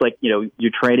guys. It's like,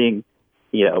 you're trading,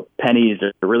 pennies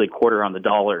or really quarter on the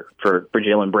dollar for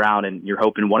Jaylen Brown, and you're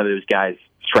hoping one of those guys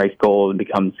strikes gold and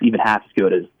becomes even half as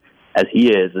good as he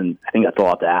is. And I think that's a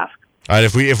lot to ask. All right,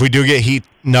 if we do get Heat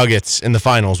Nuggets in the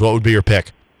finals, what would be your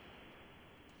pick?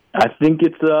 I think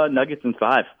it's Nuggets in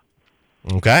 5.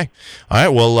 Okay. All right,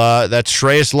 well, that's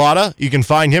Shreyas Laddha. You can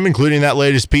find him, including that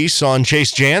latest piece, on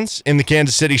Chase Jans in the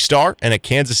Kansas City Star and at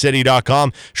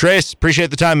kansascity.com. Shreyas,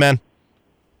 appreciate the time, man.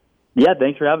 Yeah,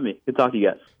 thanks for having me. Good talk to you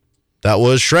guys. That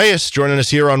was Shreyas joining us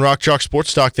here on Rock Chalk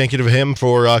Sports Talk. Thank you to him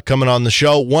for coming on the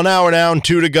show. 1 hour down,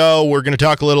 2 to go. We're going to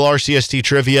talk a little RCST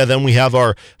trivia. Then we have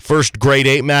our first grade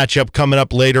 8 matchup coming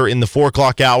up later in the 4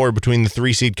 o'clock hour between the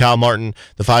 3-seed Kyle Martin,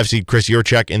 the 5-seed Chris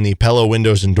Jurcyk in the Pella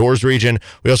Windows and Doors region.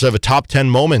 We also have a top 10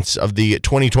 moments of the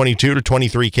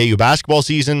 2022-23 KU basketball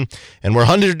season. And we're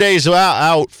 100 days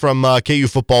out from KU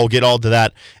football. We'll get all to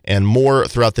that and more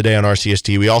throughout the day on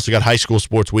RCST. We also got High School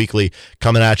Sports Weekly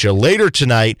coming at you later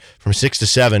tonight from 6 to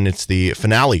 7. It's the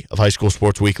finale of High School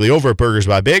Sports Weekly over at Burgers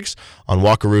by Biggs on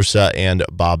Wakarusa and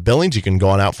Bob Billings. You can go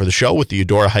on out for the show with the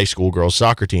Eudora High School girls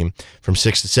soccer team from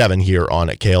 6 to 7 here on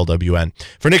KLWN.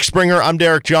 For Nick Springer, I'm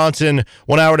Derek Johnson.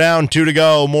 1 hour down, 2 to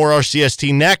go. More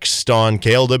RCST next on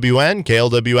KLWN,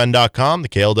 KLWN.com, the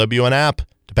KLWN app.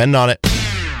 Depend on it.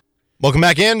 Welcome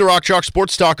back in to Rock Chalk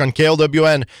Sports Talk on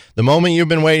KLWN. The moment you've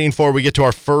been waiting for, we get to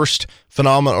our first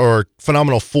Phenomenal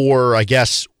 4, I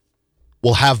guess.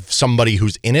 We'll have somebody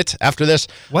who's in it after this.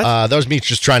 What? That was me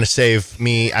just trying to save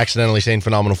me accidentally saying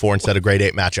Phenomenal 4 instead of grade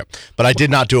 8 matchup. But I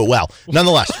did not do it well.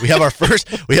 Nonetheless, we have our first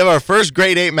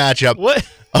grade 8 matchup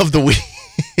of the week.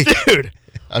 Dude.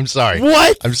 I'm sorry.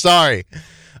 What? I'm sorry.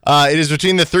 It is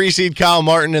between the 3-seed Kyle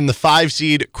Martin and the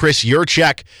 5-seed Chris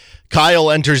Jurcyk. Kyle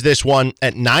enters this one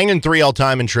at 9-3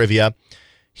 all-time in trivia.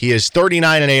 He is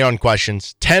 39-8 on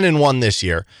questions, 10-1 this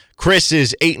year. Chris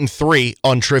is 8-3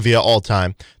 on trivia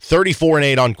all-time,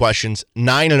 34-8 on questions,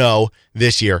 9-0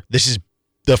 this year. This is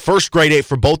the first grade 8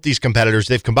 for both these competitors.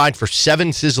 They've combined for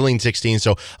 7 sizzling 16,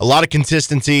 so a lot of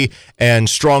consistency and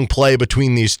strong play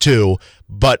between these two,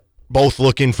 but both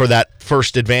looking for that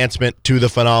first advancement to the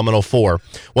Phenomenal 4.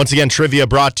 Once again, trivia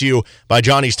brought to you by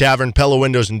Johnny's Tavern, Pella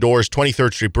Windows and Doors,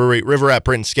 23rd Street Brewery, River at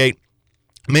Print and Skate,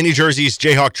 Mini Jerseys,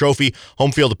 Jayhawk Trophy,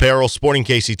 Home Field Apparel, Sporting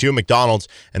KC2, McDonald's,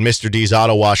 and Mr. D's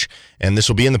Auto Wash. And this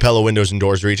will be in the Pella Windows and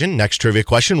Doors region. Next trivia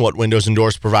question, what windows and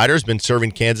doors provider has been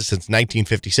serving Kansas since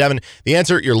 1957? The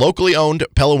answer, your locally owned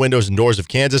Pella Windows and Doors of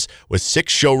Kansas with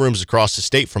 6 showrooms across the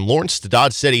state from Lawrence to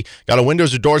Dodge City. Got a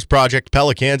windows or doors project.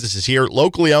 Pella, Kansas is here,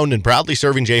 locally owned and proudly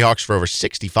serving Jayhawks for over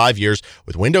 65 years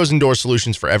with windows and door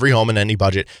solutions for every home and any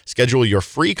budget. Schedule your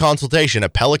free consultation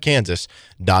at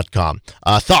PellaKansas.com.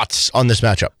 Thoughts on this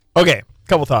matchup? Okay,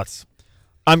 couple thoughts.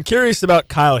 I'm curious about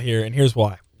Kyle here, and here's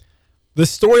why. The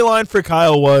storyline for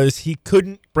Kyle was he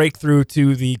couldn't break through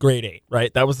to the grade 8,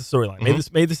 right? That was the storyline.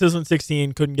 Mm-hmm. Made the sizzling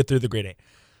 16, couldn't get through the grade 8.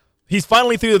 He's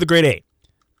finally through to the grade 8.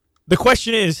 The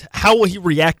question is, how will he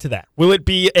react to that? Will it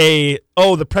be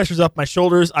the pressure's off my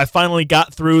shoulders, I finally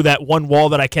got through that one wall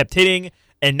that I kept hitting,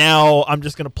 and now I'm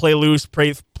just going to play loose,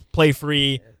 play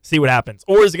free, see what happens?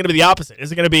 Or is it going to be the opposite?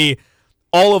 Is it going to be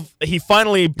he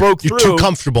finally broke You're through too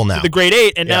comfortable now to the grade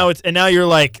 8, and now you're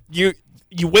like you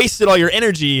wasted all your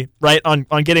energy, right, on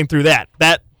getting through that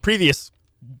previous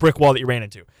brick wall that you ran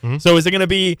into. Mm-hmm. So is it going to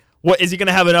be is he going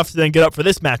to have enough to then get up for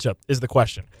this matchup is the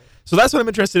question. So that's what I'm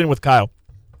interested in with Kyle.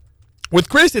 With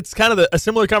Chris, it's kind of a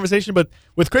similar conversation, but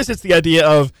with Chris, it's the idea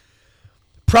of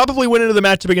probably went into the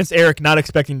matchup against Eric not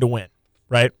expecting to win,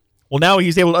 right? Well, now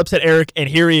he's able to upset Eric, and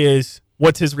here he is.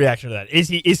 What's his reaction to that? Is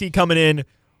he coming in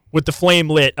with the flame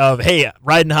lit of, hey,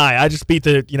 riding high, I just beat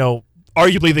the,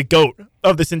 arguably the GOAT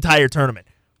of this entire tournament?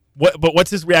 But what's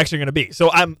his reaction going to be?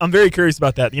 So I'm very curious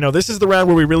about that. This is the round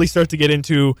where we really start to get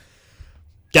into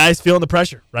guys feeling the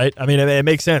pressure, right? I mean, it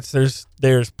makes sense.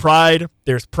 There's pride,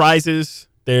 there's prizes,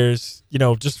 there's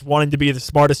just wanting to be the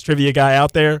smartest trivia guy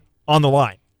out there on the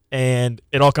line, and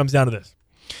it all comes down to this.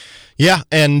 Yeah,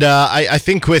 and I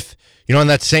think with in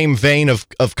that same vein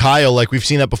of Kyle, like we've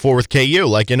seen that before with KU,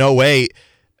 like in 08.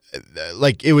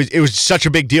 Like it was such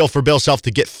a big deal for Bill Self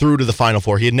to get through to the Final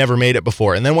Four. He had never made it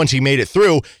before. And then once he made it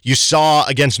through, you saw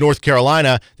against North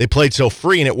Carolina, they played so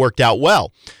free and it worked out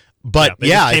well. But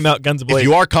came out guns blazing. If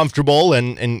you are comfortable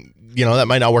and that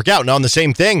might not work out. Now on the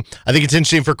same thing, I think it's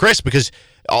interesting for Chris because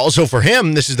also for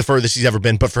him, this is the furthest he's ever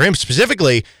been, but for him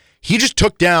specifically, he just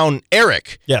took down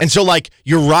Eric. Yeah. And so, like,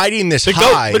 you're riding this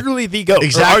high. GOAT, literally the GOAT.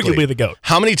 Exactly. Or arguably the GOAT.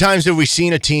 How many times have we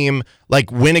seen a team,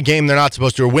 like, win a game they're not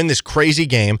supposed to or win this crazy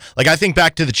game? Like, I think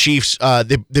back to the Chiefs.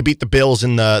 They beat the Bills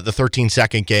in the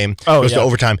 13-second game. Goes to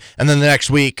overtime. And then the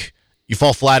next week, you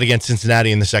fall flat against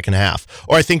Cincinnati in the second half.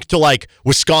 Or I think to, like,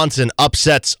 Wisconsin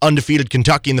upsets undefeated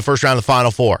Kentucky in the first round of the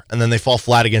Final Four, and then they fall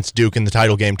flat against Duke in the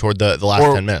title game toward the last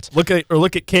 10 minutes. Look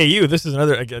at KU. This is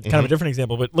another kind of a different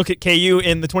example, but look at KU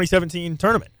in the 2017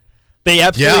 tournament. They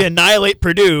absolutely annihilate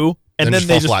Purdue, and then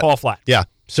they just fall flat. Yeah.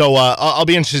 So I'll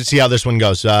be interested to see how this one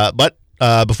goes. But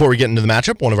before we get into the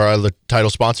matchup, one of our other title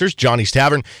sponsors, Johnny's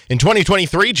Tavern. In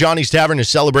 2023, Johnny's Tavern is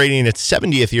celebrating its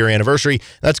 70th year anniversary.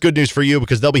 That's good news for you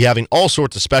because they'll be having all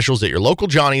sorts of specials at your local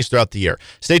Johnny's throughout the year.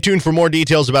 Stay tuned for more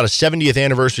details about a 70th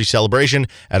anniversary celebration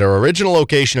at our original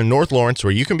location in North Lawrence,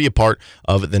 where you can be a part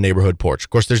of the neighborhood porch. Of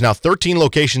course, there's now 13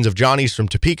 locations of Johnny's from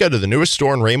Topeka to the newest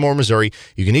store in Raymore, Missouri.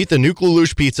 You can eat the Nuke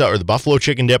Lelouch pizza or the Buffalo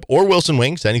chicken dip or Wilson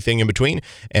wings, anything in between.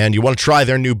 And you want to try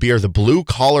their new beer, the Blue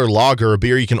Collar Lager, a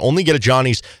beer you can only get at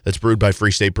Johnny's that's brewed by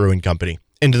Free State Brewing Company.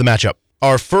 Into the matchup.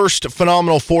 Our first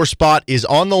Phenomenal Four spot is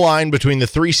on the line between the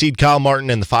 3-seed Kyle Martin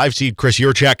and the 5-seed Chris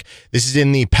Jurcyk. This is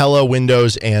in the Pella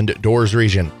Windows and Doors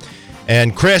region.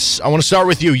 And Chris, I want to start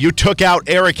with you. You took out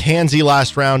Eric Hansey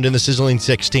last round in the Sizzling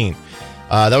 16.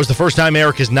 That was the first time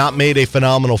Eric has not made a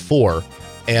Phenomenal Four.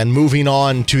 And moving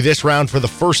on to this round for the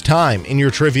first time in your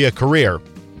trivia career.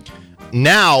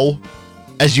 Now,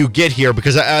 as you get here,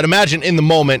 because I'd imagine in the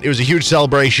moment it was a huge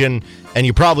celebration, and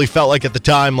you probably felt like at the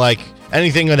time, like,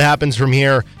 anything that happens from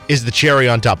here is the cherry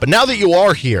on top. But now that you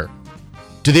are here,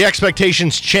 do the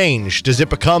expectations change? Does it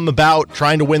become about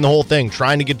trying to win the whole thing,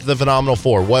 trying to get to the Phenomenal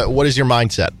Four? What is your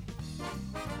mindset?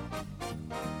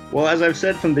 Well, as I've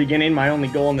said from the beginning, my only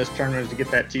goal in this tournament is to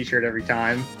get that T-shirt every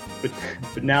time.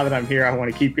 But now that I'm here, I want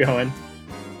to keep going.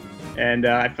 And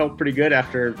I felt pretty good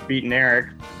after beating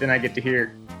Eric. Then I get to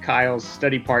hear Kyle's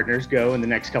study partners go in the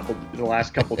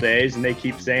last couple days, and they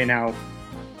keep saying how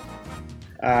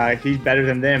he's better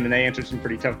than them, and they answered some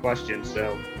pretty tough questions.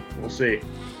 So we'll see.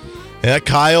 Yeah,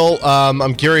 Kyle,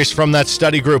 I'm curious from that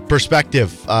study group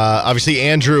perspective. Obviously,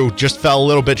 Andrew just fell a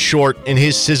little bit short in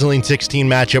his Sizzling 16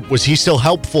 matchup. Was he still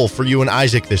helpful for you and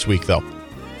Isaac this week, though?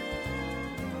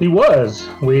 He was.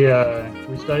 We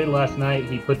studied last night.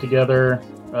 He put together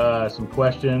some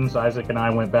questions. Isaac and I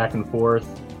went back and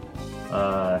forth,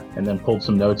 and then pulled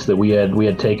some notes that we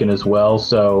had taken as well.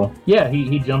 So yeah,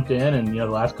 he jumped in, and the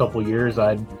last couple of years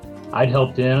I'd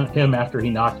helped him after he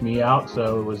knocked me out.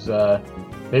 So it was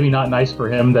maybe not nice for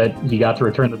him that he got to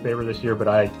return the favor this year, but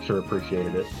I sure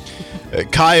appreciated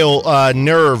it. Kyle,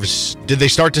 nerves, did they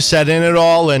start to set in at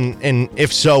all? And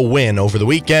if so, when? Over the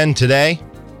weekend, today?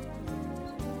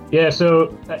 Yeah,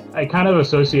 so I kind of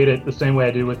associate it the same way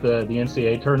I do with the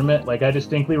NCAA tournament. Like, I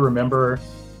distinctly remember,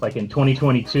 like, in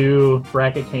 2022,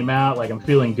 bracket came out, like, I'm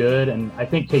feeling good. And I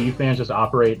think KU fans just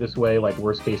operate this way, like,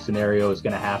 worst case scenario is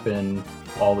going to happen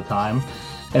all the time.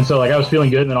 And so, like, I was feeling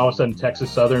good, and then all of a sudden Texas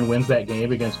Southern wins that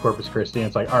game against Corpus Christi. And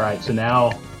it's like, all right, so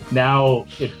now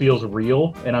it feels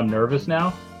real, and I'm nervous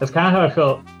now. That's kind of how I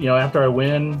felt, after I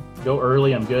win, go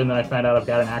early, I'm good. And then I find out I've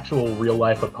got an actual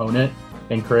real-life opponent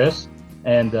in Chris.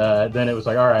 And then it was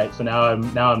like, all right, so now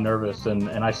I'm nervous. And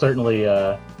I certainly,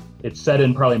 it set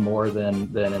in probably more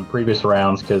than in previous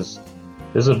rounds, because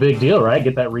this is a big deal, right?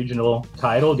 Get that regional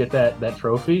title, get that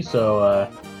trophy. So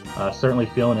certainly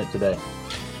feeling it today.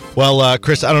 Well,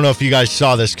 Chris, I don't know if you guys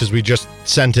saw this because we just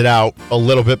sent it out a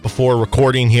little bit before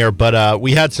recording here, but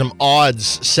we had some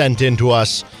odds sent in to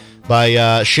us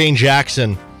by Shane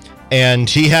Jackson, and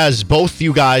he has both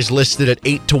you guys listed at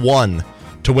 8-1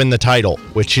 to win the title,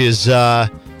 which is,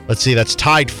 let's see, that's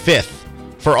tied 5th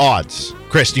for odds.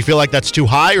 Chris, do you feel like that's too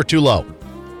high or too low?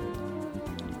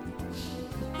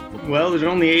 Well, there's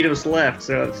only 8 of us left,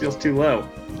 so it feels too low.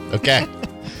 Okay.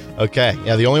 Okay.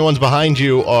 Yeah, the only ones behind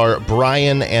you are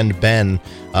Brian and Ben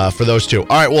for those two. All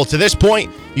right, well, to this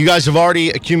point, you guys have already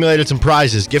accumulated some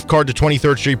prizes. Gift card to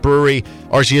 23rd Street Brewery,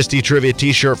 RCST Trivia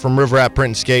t-shirt from River Rat Print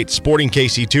and Skate, Sporting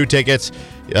KC2 tickets.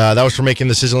 That was for making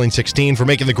the Sizzling 16. For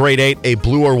making the Grade 8, a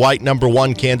blue or white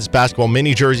 #1 Kansas basketball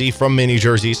mini jersey from Mini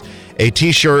Jerseys, a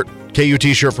t-shirt, KU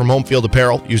t-shirt from Home Field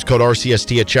Apparel. Use code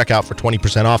RCST at checkout for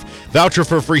 20% off. Voucher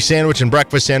for a free sandwich and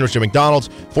breakfast sandwich at McDonald's.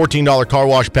 $14 car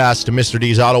wash pass to Mr.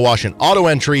 D's Auto Wash, and auto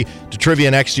entry to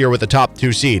trivia next year with the top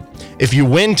 2 seed. If you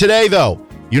win today, though,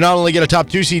 you not only get a top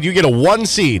 2 seed, you get a 1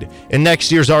 seed in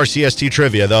next year's RCST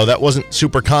trivia, though that wasn't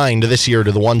super kind this year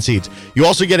to the 1 seeds. You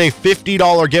also get a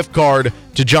 $50 gift card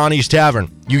to Johnny's Tavern.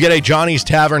 You get a Johnny's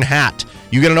Tavern hat.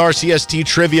 You get an RCST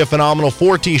Trivia Phenomenal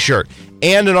 4 t-shirt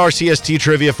and an RCST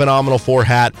Trivia Phenomenal 4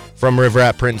 hat from River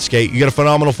Rat Print and Skate. You get a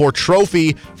Phenomenal 4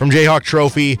 trophy from Jayhawk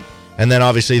Trophy, and then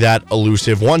obviously that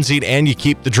elusive 1 seed, and you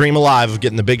keep the dream alive of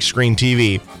getting the big screen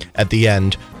TV at the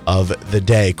end of the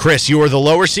day. Chris, you are the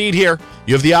lower seed here.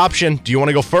 You have the option. Do you want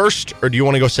to go first or do you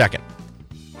want to go second?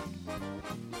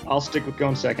 I'll stick with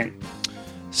going second.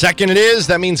 Second it is.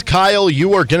 That means, Kyle,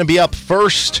 you are going to be up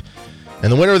first.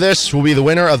 And the winner of this will be the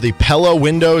winner of the Pella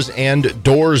Windows and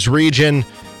Doors region.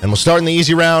 And we'll start in the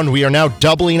easy round. We are now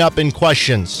doubling up in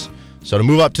questions. So to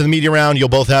move up to the medium round, you'll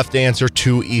both have to answer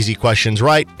 2 easy questions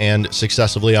right and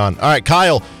successively on. All right,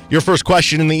 Kyle, your first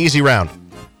question in the easy round.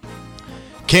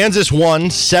 Kansas won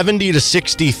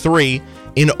 70-63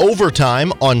 in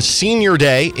overtime on Senior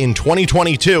Day in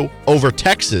 2022 over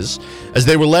Texas, as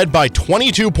they were led by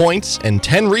 22 points and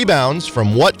 10 rebounds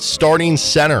from what starting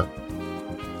center?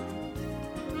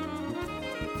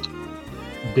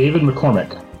 David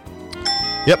McCormick.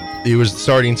 Yep, he was the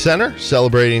starting center,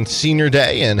 celebrating Senior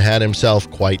Day, and had himself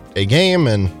quite a game,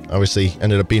 and obviously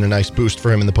ended up being a nice boost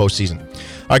for him in the postseason. All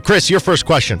right, Chris, your first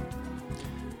question.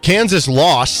 Kansas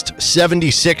lost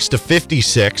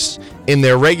 76-56 in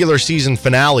their regular season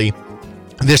finale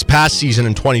this past season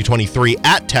in 2023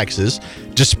 at Texas,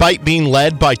 despite being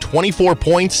led by 24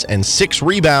 points and 6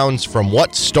 rebounds from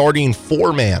what starting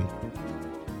 4-man?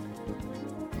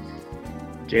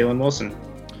 Jalen Wilson.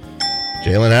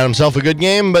 Jalen had himself a good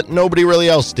game, but nobody really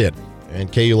else did.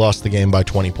 And KU lost the game by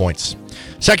 20 points.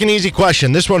 Second easy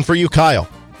question. This one for you, Kyle.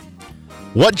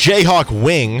 What Jayhawk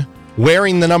wing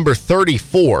wearing the number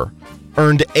 34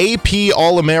 earned AP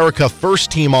All-America First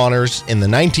Team honors in the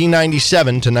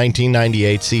 1997 to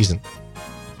 1998 season?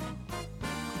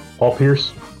 Paul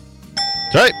Pierce.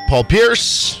 That's right, Paul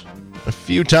Pierce. A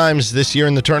few times this year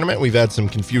in the tournament, we've had some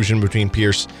confusion between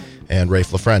Pierce and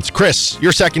Rafe LaFrentz. Chris,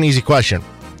 your second easy question.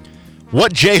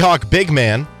 What Jayhawk big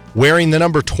man wearing the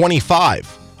number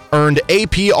 25 earned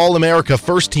AP All-America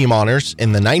First Team honors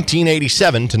in the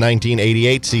 1987 to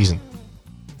 1988 season?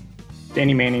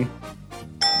 Danny Manning.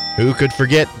 Who could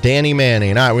forget Danny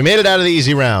Manning? All right, we made it out of the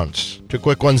easy rounds. 2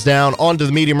 quick ones down. On to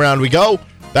the medium round we go.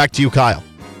 Back to you, Kyle.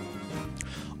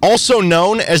 Also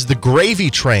known as the Gravy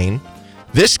Train,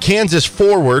 this Kansas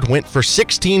forward went for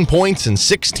 16 points and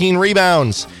 16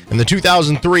 rebounds in the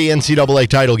 2003 NCAA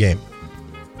title game.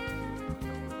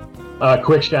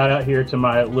 Quick shout out here to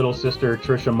my little sister,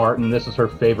 Trisha Martin. This is her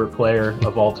favorite player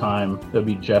of all time. That'd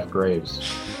be Jeff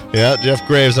Graves. Yeah, Jeff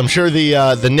Graves. I'm sure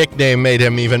the nickname made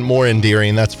him even more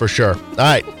endearing, that's for sure. All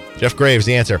right, Jeff Graves,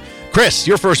 the answer. Chris,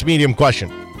 your first medium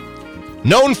question.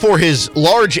 Known for his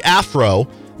large afro,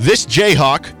 this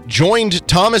Jayhawk joined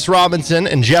Thomas Robinson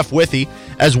and Jeff Withey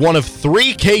as one of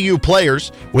 3 KU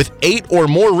players with 8 or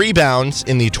more rebounds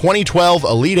in the 2012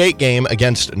 Elite 8 game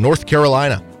against North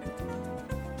Carolina.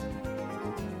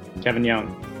 Kevin Young.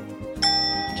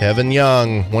 Kevin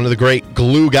Young, one of the great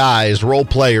glue guys, role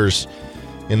players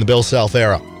in the Bill Self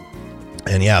era.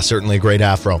 And yeah, certainly a great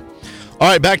afro. All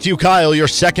right, back to you, Kyle, your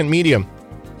second medium.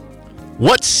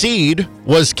 What seed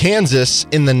was Kansas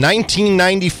in the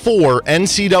 1994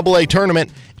 NCAA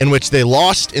tournament in which they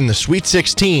lost in the Sweet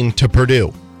 16 to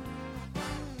Purdue?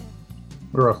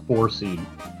 We're a 4 seed.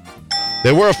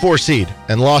 They were a 4 seed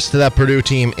and lost to that Purdue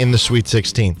team in the Sweet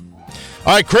 16.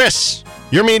 All right, Chris,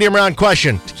 your medium round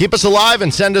question to keep us alive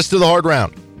and send us to the hard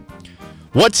round.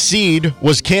 What seed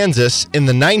was Kansas in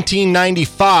the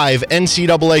 1995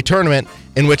 NCAA tournament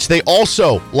in which they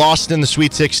also lost in the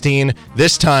Sweet 16,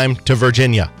 this time to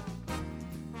Virginia?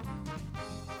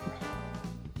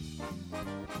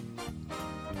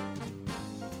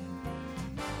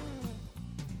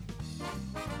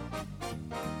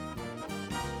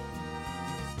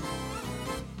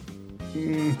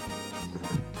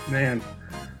 Man,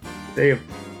 they have.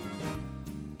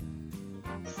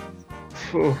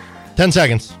 10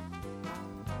 seconds.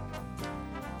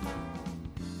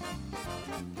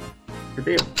 Could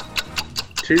they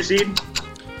have 2 seed?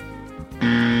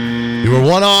 You were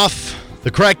one off.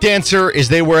 The correct answer is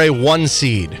they were a 1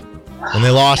 seed. And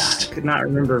they lost I could not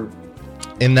remember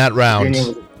in that round. was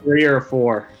a 3 or a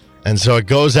 4. And so it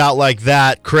goes out like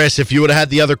that. Chris, if you would have had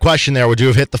the other question there, would you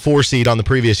have hit the 4 seed on the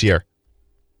previous year?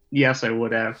 Yes, I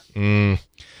would have.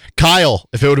 Kyle,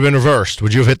 if it would have been reversed,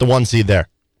 would you have hit the 1 seed there?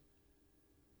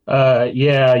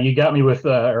 Yeah, you got me with,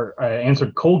 I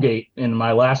answered Colgate in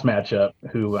my last matchup,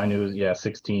 who I knew was,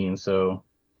 16, so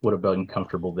would have been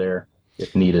comfortable there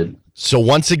if needed. So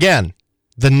once again,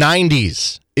 the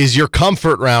 90s is your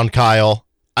comfort round, Kyle.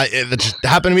 It just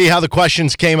happened to be how the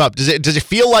questions came up. Does it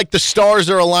feel like the stars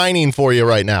are aligning for you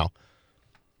right now?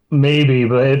 Maybe,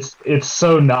 but it's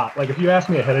so not. Like, if you ask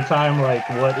me ahead of time, like,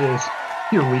 what is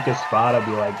your weakest spot, I'd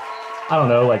be like, I don't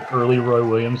know, like early Roy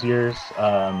Williams years.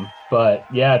 But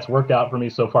yeah, it's worked out for me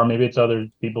so far. Maybe it's other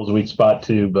people's weak spot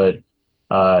too, but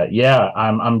yeah,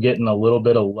 I'm getting a little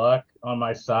bit of luck on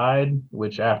my side,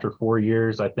 which after 4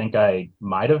 years, I think I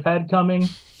might have had coming.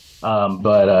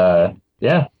 But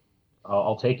yeah,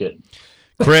 I'll take it.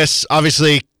 Chris,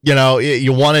 obviously,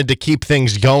 you wanted to keep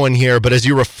things going here, but as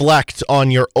you reflect on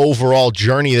your overall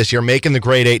journey this year, making the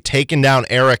grade 8, taking down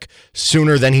Eric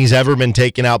sooner than he's ever been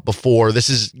taken out before, this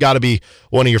has got to be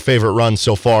one of your favorite runs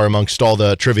so far amongst all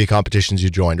the trivia competitions you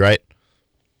joined, right?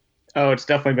 Oh, it's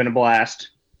definitely been a blast.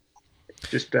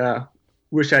 Just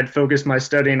wish I'd focused my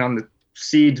studying on the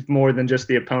seeds more than just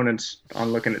the opponents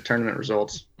on looking at tournament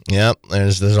results. Yep,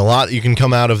 there's a lot you can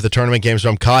come out of the tournament games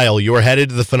from. Kyle, you are headed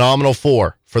to the Phenomenal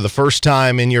Four for the first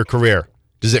time in your career.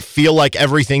 Does it feel like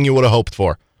everything you would have hoped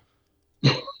for?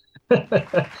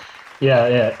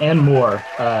 Yeah, and more.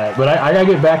 But I got to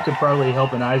get back to probably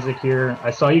helping Isaac here. I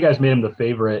saw you guys made him the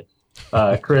favorite.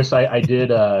 Chris, I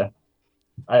did.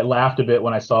 I laughed a bit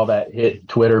when I saw that hit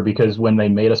Twitter because when they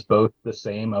made us both the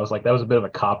same, I was like, that was a bit of a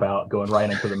cop-out going right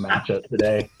into the matchup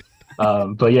today.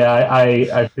 But yeah,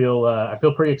 I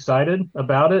feel pretty excited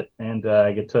about it, and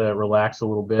I get to relax a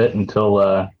little bit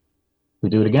until we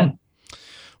do it again.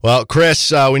 Well,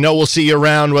 Chris, we know we'll see you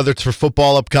around, whether it's for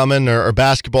football upcoming or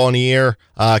basketball in a year.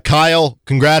 Kyle,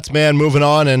 congrats, man. Moving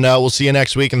on, and we'll see you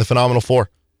next week in the Phenomenal Four.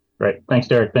 Great. Thanks,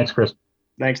 Derek. Thanks, Chris.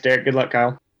 Thanks, Derek. Good luck,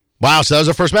 Kyle. Wow, so that was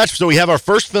our first match. So we have our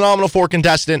first Phenomenal Four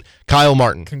contestant, Kyle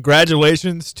Martin.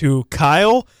 Congratulations to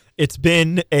Kyle. It's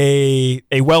been a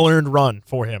well-earned run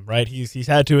for him, right? He's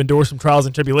had to endure some trials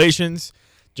and tribulations,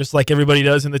 just like everybody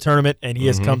does in the tournament, and he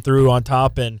has come through on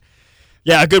top. And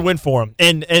yeah, a good win for him.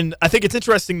 And I think it's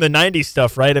interesting, the 90s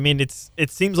stuff, right? I mean,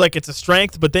 it seems like it's a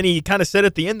strength, but then he kind of said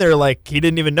at the end there like he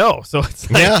didn't even know. So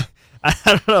it's like, yeah, I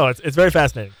don't know. It's very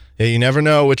fascinating. Yeah, you never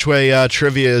know which way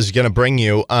trivia is going to bring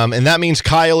you. And that means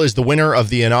Kyle is the winner of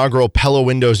the inaugural Pella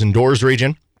Windows and Doors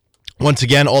region. Once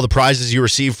again, all the prizes you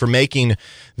receive for making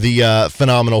the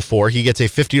Phenomenal Four. He gets a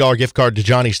 $50 gift card to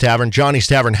Johnny's Tavern, Johnny's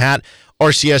Tavern hat,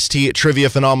 RCST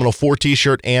Trivia Phenomenal Four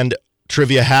t-shirt, and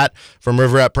Trivia hat from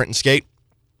River at Print and Skate.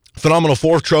 Phenomenal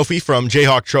Four trophy from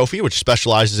Jayhawk Trophy, which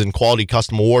specializes in quality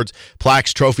custom awards,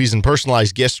 plaques, trophies, and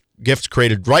personalized gifts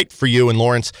created right for you in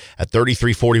Lawrence at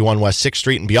 3341 West 6th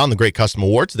Street. And beyond the great custom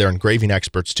awards, they're engraving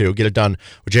experts too. Get it done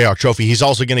with Jayhawk Trophy. He's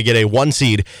also going to get a 1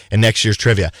 seed in next year's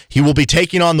trivia. He will be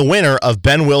taking on the winner of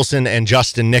Ben Wilson and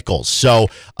Justin Nichols. So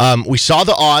we saw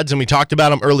the odds and we talked about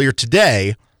them earlier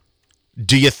today.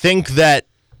 Do you think that,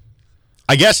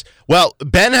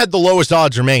 Ben had the lowest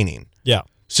odds remaining. Yeah.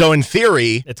 So in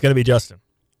theory, it's going to be Justin,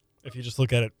 if you just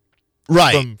look at it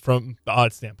right from the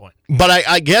odds standpoint. But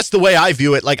I guess the way I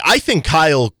view it, like I think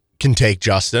Kyle can take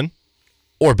Justin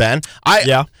or Ben.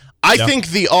 I think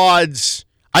the odds.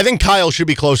 I think Kyle should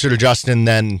be closer to Justin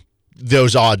than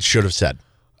those odds should have said.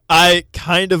 I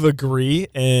kind of agree,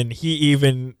 and he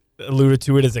even alluded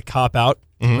to it as a cop out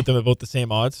with them at both the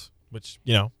same odds, which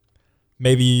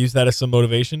maybe you use that as some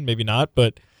motivation, maybe not,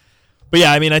 but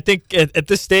yeah, I mean, I think at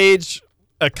this stage,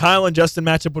 a Kyle and Justin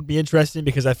matchup would be interesting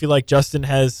because I feel like Justin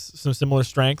has some similar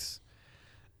strengths.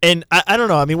 And I don't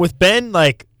know. I mean, with Ben,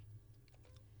 like,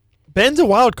 Ben's a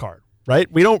wild card, right?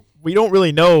 We don't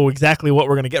really know exactly what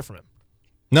we're going to get from him.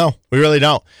 No, we really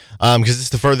don't, because it's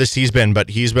the furthest he's been, but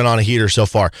he's been on a heater so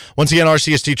far. Once again,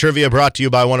 RCST Trivia brought to you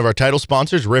by one of our title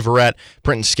sponsors, Riverette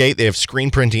Print and Skate. They have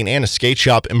screen printing and a skate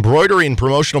shop. Embroidery and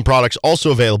promotional products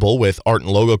also available with art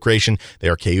and logo creation. They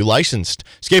are KU licensed.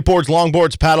 Skateboards,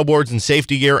 longboards, paddleboards, and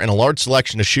safety gear, and a large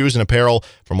selection of shoes and apparel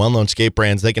from well-known skate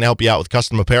brands. They can help you out with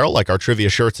custom apparel like our trivia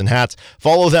shirts and hats.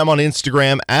 Follow them on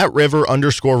Instagram at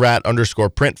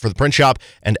 @river_rat_print for the print shop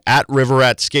and at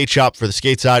Riverette Skate Shop for the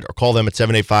skate side, or call them at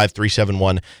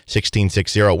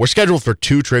 785-371-1660. We're scheduled for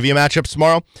 2 trivia matchups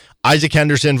tomorrow. Isaac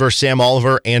Henderson versus Sam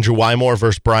Oliver, Andrew Wymore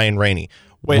versus Brian Rainey.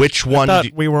 Wait, which one? I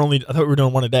thought we were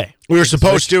doing one a day. We were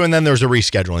supposed to, and then there was a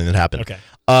rescheduling that happened. Okay.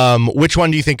 Which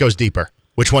one do you think goes deeper?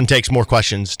 Which one takes more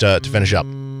questions to finish up?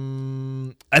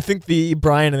 I think the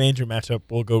Brian and Andrew matchup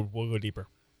will go deeper.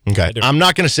 Okay, I'm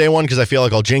not going to say one because I feel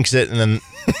like I'll jinx it, and then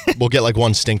we'll get like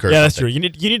one stinker. Yeah, that's true. You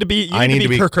need to be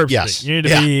Kirk Herbstreit. Yes. You need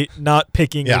to be not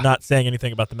picking or not saying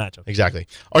anything about the matchup. Exactly.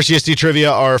 RCST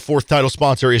Trivia, our fourth title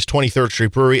sponsor, is 23rd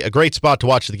Street Brewery. A great spot to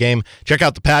watch the game. Check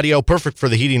out the patio. Perfect for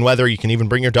the heating weather. You can even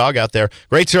bring your dog out there.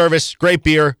 Great service, great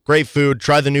beer, great food.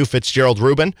 Try the new Fitzgerald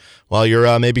Reuben while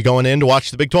you're maybe going in to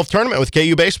watch the Big 12 tournament with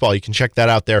KU baseball. You can check that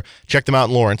out there. Check them out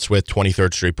in Lawrence with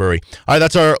 23rd Street Brewery. All right,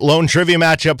 that's our lone trivia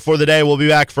matchup for the day. We'll be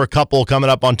back for a couple coming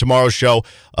up on tomorrow's show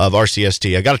of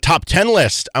RCST. I got a top 10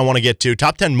 list I want to get to.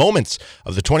 Top 10 moments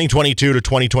of the 2022 to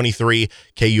 2023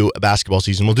 KU basketball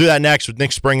season. We'll do that next with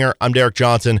Nick Springer. I'm Derek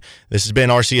Johnson. This has been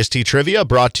RCST Trivia,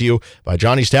 brought to you by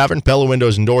Johnny's Tavern, Pella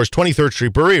Windows and Doors, 23rd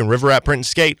Street Brewery, and River Rat Print and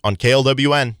Skate on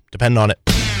KLWN. Depend on it.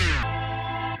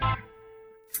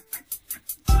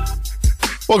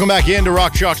 Welcome back into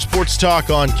Rock Chalk Sports Talk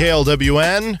on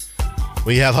KLWN.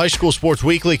 We have High School Sports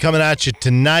Weekly coming at you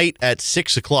tonight at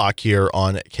 6 o'clock here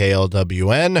on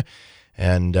KLWN.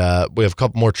 And we have a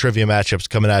couple more trivia matchups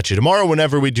coming at you tomorrow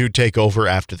whenever we do take over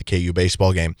after the KU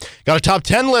baseball game. Got a top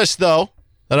 10 list, though,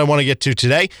 that I want to get to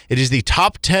today. It is the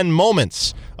top 10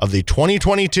 moments of the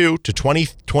 2022 to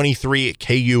 2023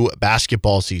 KU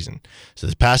basketball season. So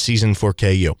this past season for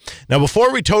KU. Now,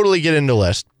 before we totally get into the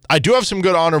list, I do have some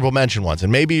good honorable mention ones,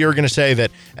 and maybe you're going to say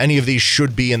that any of these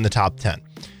should be in the top 10.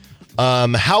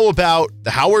 How about the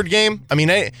Howard game? I mean,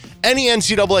 any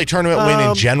NCAA tournament win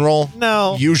in general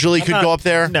usually could go up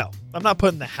there. No, I'm not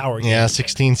putting the Howard game. Yeah,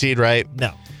 16 seed, right?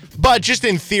 No. But just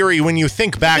in theory, when you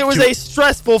think back it was a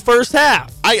stressful first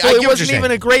half. It wasn't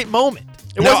even a great moment.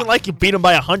 It wasn't like you beat them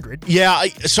by 100. Yeah,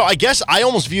 so I guess I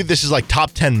almost viewed this as like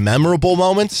top 10 memorable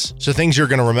moments, so things you're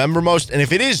going to remember most. And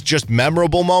if it is just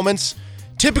memorable moments,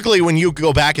 typically when you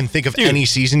go back and think of any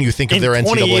season, you think of their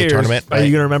NCAA tournament. Are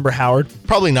you going to remember Howard?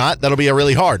 Probably not. That'll be a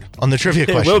really hard on the trivia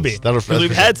questions. It will be. Because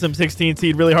we've had some 16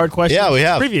 seed really hard questions we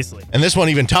have. previously. And this one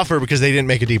even tougher because they didn't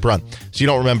make a deep run. So you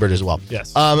don't remember it as well.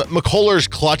 Yes. McCuller's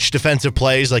clutch defensive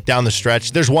plays like down the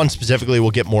stretch. There's one specifically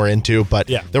we'll get more into, but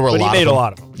there were a lot of them. He made a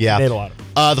lot of them. Yeah. He made a lot of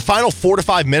them. The final 4 to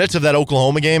 5 minutes of that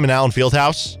Oklahoma game in Allen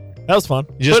Fieldhouse. That was fun.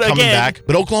 Just coming back.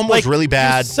 But Oklahoma was really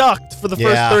bad. Sucked for the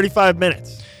first 35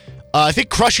 minutes. I think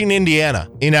crushing Indiana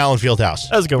in Allen Fieldhouse.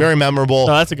 That was a good one. Very memorable.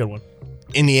 No, that's a good one.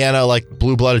 Indiana, like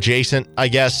blue blood adjacent, I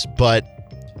guess, but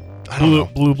I don't know.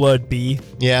 Blue blood B.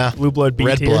 Yeah. Blue blood B.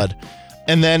 Red tier. blood.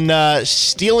 And then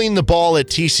stealing the ball at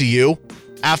TCU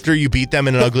after you beat them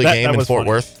in an ugly game in Fort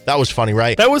Worth. That was funny,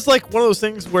 right? That was like one of those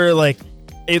things where like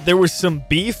there was some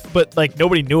beef, but like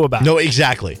nobody knew about it. No,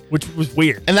 exactly. Which was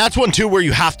weird. And that's one, too, where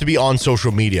you have to be on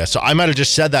social media. So I might have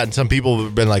just said that, and some people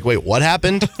have been like, wait, what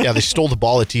happened? Yeah, they stole the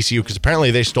ball at TCU, because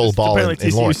apparently they stole the ball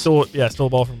in Lawrence. Stole the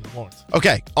ball from Lawrence.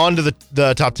 Okay, on to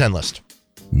the top 10 list.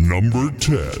 Number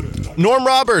 10. Norm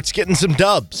Roberts getting some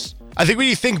dubs. I think when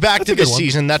you think back to this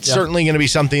season, that's certainly going to be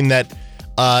something that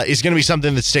is going to be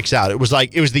something that sticks out. It was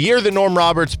the year that Norm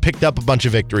Roberts picked up a bunch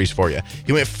of victories for you.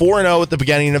 He went 4-0 at the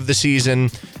beginning of the season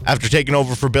after taking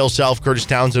over for Bill Self. Curtis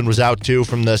Townsend was out too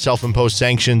from the self-imposed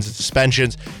sanctions and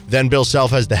suspensions. Then Bill Self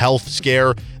has the health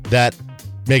scare that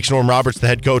makes Norm Roberts the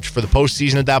head coach for the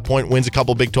postseason at that point, wins a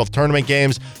couple Big 12 tournament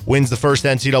games, wins the first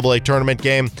NCAA tournament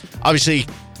game. Obviously,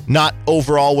 not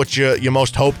overall what you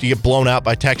most hoped. You get blown out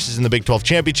by Texas in the Big 12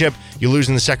 championship. You lose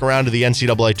in the second round of the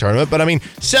NCAA tournament. But I mean,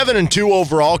 7-2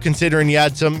 overall, considering you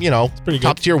had some,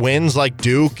 top tier wins like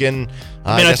Duke and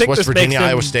I guess West Virginia,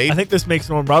 Iowa State. I think this makes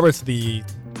Norm Roberts the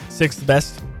 6th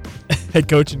best head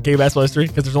coach in KU basketball history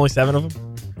because there's only 7 of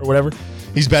them or whatever.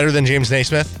 He's better than James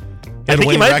Naismith. I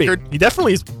think he might be. He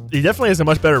definitely has a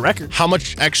much better record. How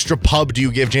much extra pub do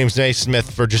you give James Naismith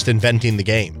for just inventing the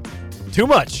game? Too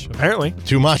much, apparently.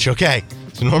 Too much, okay.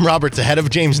 So Norm Roberts ahead of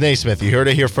James Naismith. You heard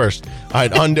it here first. All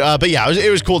right, but yeah, it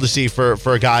was cool to see for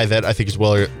a guy that I think is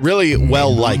really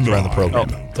well liked around the program.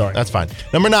 Oh, sorry. That's fine.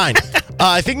 Number 9.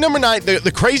 I think number 9,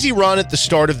 the crazy run at the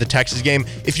start of the Texas game.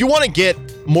 If you want to get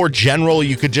more general,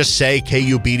 you could just say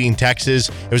KU beating Texas.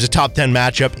 It was a top 10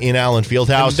 matchup in Allen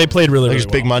Fieldhouse. And they played really well. It was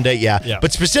Big Monday, yeah.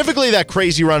 But specifically that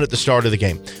crazy run at the start of the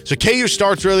game. So KU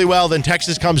starts really well, then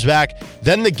Texas comes back.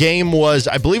 Then the game was,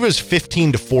 I believe it was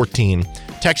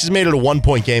 15-14. Texas made it a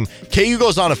 1-point game. KU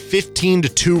goes on a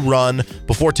 15-2 run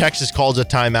before Texas calls a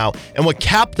timeout. And what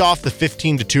capped off the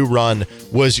 15-2 run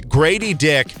was Grady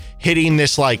Dick hitting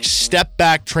this like step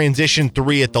back transition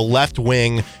 3 at the left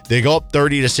wing. They go up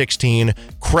 30-16.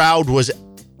 Crowd was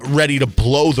ready to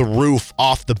blow the roof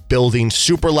off the building.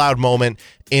 Super loud moment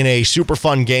in a super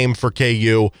fun game for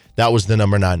KU. That was the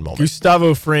number 9 moment.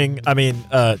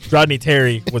 Rodney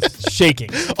Terry was shaking.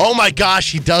 Oh my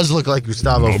gosh, he does look like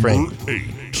Gustavo Fring.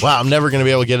 8. Wow, I'm never going to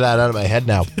be able to get that out of my head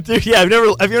now. Dude, yeah, have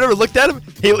you ever looked at him?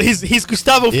 He's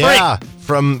Gustavo Fring. Yeah,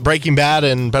 from Breaking Bad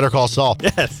and Better Call Saul.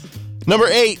 Yes. Number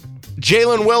 8,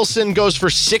 Jalen Wilson goes for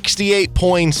 68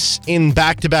 points in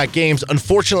back-to-back games.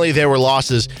 Unfortunately, there were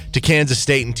losses to Kansas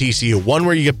State and TCU. One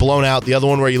where you get blown out, the other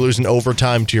one where you lose in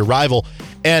overtime to your rival.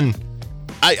 And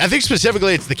I think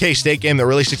specifically it's the K-State game that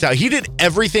really sticks out. He did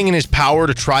everything in his power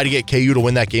to try to get KU to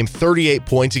win that game, 38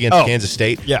 points against Kansas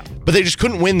State. Yeah. But they just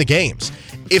couldn't win the games.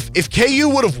 If KU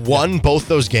would have won both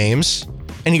those games,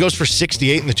 and he goes for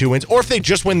 68 in the 2 wins, or if they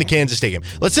just win the Kansas State game.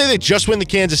 Let's say they just win the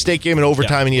Kansas State game in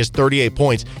overtime and he has 38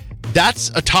 points. That's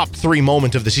a top 3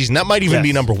 moment of the season. That might even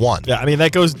be number 1. Yeah, I mean,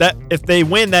 if they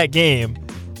win that game,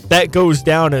 that goes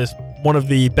down as one of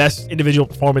the best individual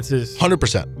performances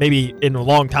 100%. maybe in a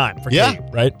long time for KU,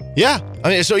 right? Yeah. I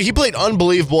mean, so he played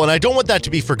unbelievable, and I don't want that to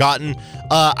be forgotten.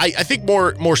 I think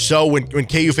more so when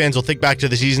KU fans will think back to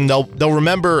the season, they'll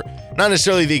remember not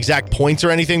necessarily the exact points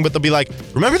or anything, but they'll be like,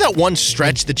 remember that one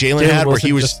stretch that Jalen had where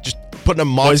he was just putting up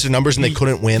monster numbers and they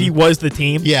couldn't win? He was the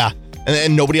team. Yeah.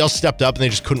 And nobody else stepped up and they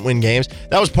just couldn't win games.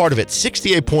 That was part of it.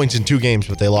 68 points in 2 games,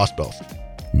 but they lost both.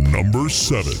 Number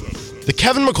 7. The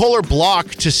Kevin McCullough block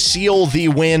to seal the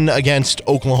win against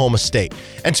Oklahoma State.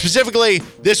 And specifically,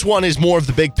 this one is more of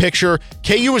the big picture.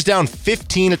 KU was down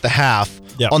 15 at the half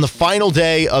on the final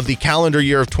day of the calendar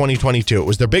year of 2022. It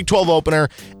was their Big 12 opener,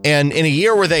 and in a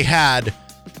year where they had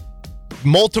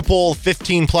multiple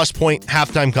 15-plus point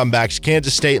halftime comebacks,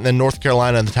 Kansas State and then North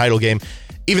Carolina in the title game,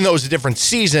 even though it was a different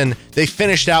season, they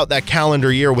finished out that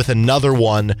calendar year with another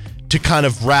one to kind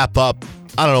of wrap up,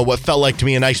 I don't know, what felt like to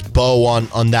me a nice bow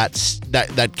on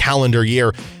that calendar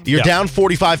year. You're down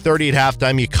 45-30 at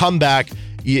halftime. You come back,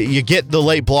 you get the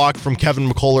late block from Kevin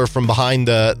McCullough from behind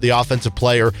the offensive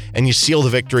player, and you seal the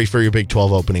victory for your Big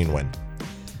 12 opening win.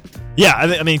 Yeah,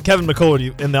 I mean, Kevin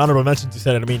McCullough, in the honorable mentions, you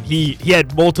said it. I mean, he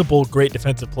had multiple great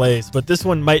defensive plays, but this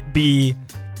one might be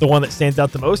the one that stands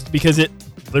out the most because it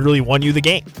literally won you the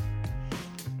game.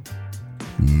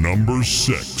 Number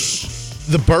 6.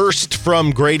 The burst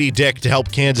from Grady Dick to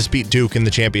help Kansas beat Duke in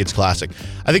the Champions Classic.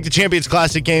 I think the Champions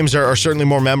Classic games are certainly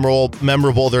more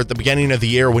memorable. They're at the beginning of the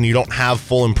year when you don't have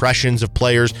full impressions of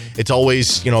players. It's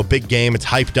always, a big game. It's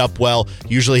hyped up well.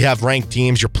 You usually have ranked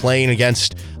teams. You're playing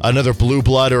against another blue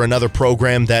blood or another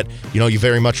program that, you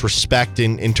very much respect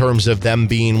in terms of them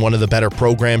being one of the better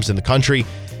programs in the country.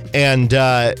 And,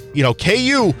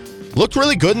 KU looked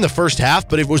really good in the first half,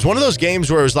 but it was one of those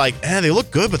games where it was like, they look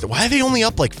good, but why are they only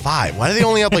up like 5? Why are they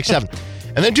only up like 7?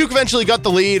 And then Duke eventually got the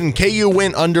lead, and KU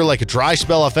went under like a dry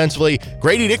spell offensively.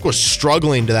 Grady Dick was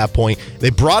struggling to that point. They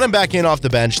brought him back in off the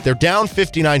bench. They're down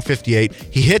 59-58.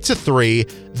 He hits a 3.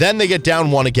 Then they get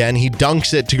down 1 again. He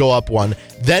dunks it to go up 1.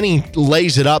 Then he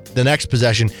lays it up the next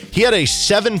possession. He had a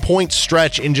 7-point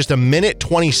stretch in just a minute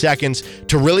 20 seconds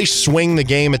to really swing the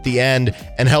game at the end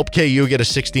and help KU get a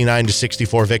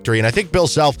 69-64 victory. And I think Bill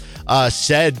Self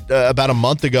said about a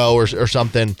month ago or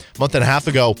something, month and a half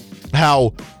ago,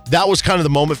 how that was kind of the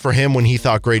moment for him when he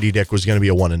thought Grady Dick was going to be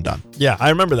a one and done. Yeah, I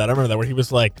remember that where he was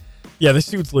like, yeah, this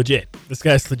dude's legit. This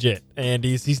guy's legit. And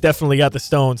he's definitely got the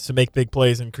stones to make big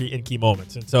plays in key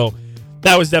moments. And so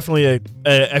that was definitely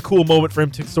a cool moment for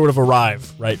him to sort of arrive,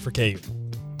 right, for KU.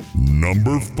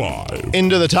 Number 5.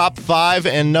 Into the top 5,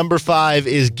 and number 5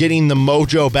 is getting the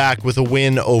mojo back with a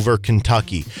win over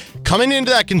Kentucky. Coming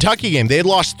into that Kentucky game, they had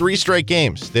lost 3 straight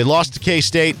games. They lost to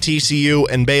K-State, TCU,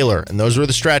 and Baylor, and those were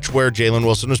the stretch where Jalen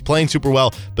Wilson was playing super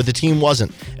well, but the team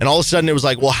wasn't. And all of a sudden it was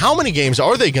like, well, how many games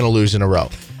are they going to lose in a row?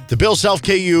 The Bill Self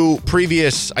KU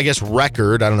previous,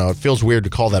 record, I don't know, it feels weird to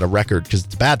call that a record because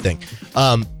it's a bad thing,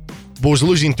 was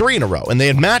losing 3 in a row, and they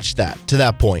had matched that to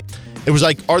that point. It was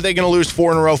like, are they going to lose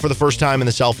 4 in a row for the first time in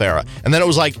the Self era? And then it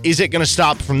was like, is it going to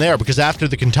stop from there? Because after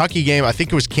the Kentucky game, I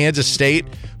think it was Kansas State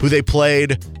who they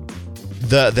played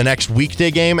the next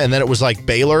weekday game, and then it was like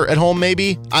Baylor at home,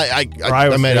 maybe. I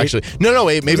might actually. No,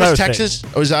 wait, maybe it was Texas.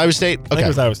 State. Oh, was it Iowa State? Okay. I think it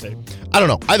was Iowa State. I don't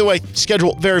know. Either way,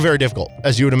 schedule very, very difficult,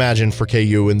 as you would imagine for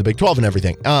KU in the Big 12 and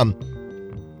everything.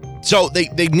 So they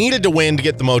needed to win to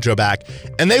get the mojo back,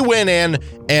 and they went in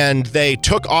and they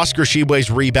took Oscar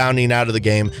Tshiebwe's rebounding out of the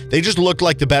game. They just looked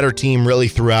like the better team really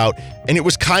throughout, and it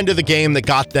was kind of the game that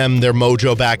got them their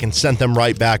mojo back and sent them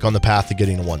right back on the path to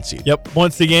getting a 1 seed. Yep.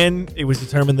 Once again, it was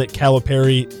determined that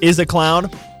Calipari is a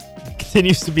clown,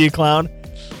 continues to be a clown,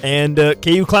 and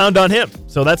KU clowned on him.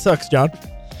 So that sucks, John.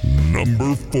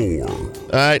 Number 4.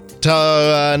 All right,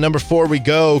 to number 4 we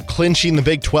go, clinching the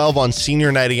Big 12 on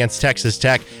senior night against Texas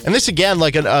Tech. And this, again,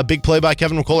 like a big play by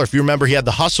Kevin McCullough. If you remember, he had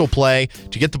the hustle play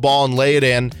to get the ball and lay it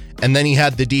in, and then he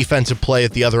had the defensive play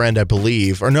at the other end, I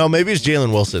believe. Or no, maybe it was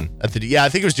Jalen Wilson. I think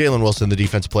it was Jalen Wilson, the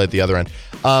defensive play at the other end.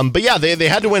 But yeah, they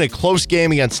had to win a close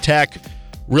game against Tech.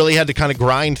 Really had to kind of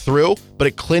grind through, but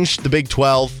it clinched the Big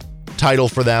 12 title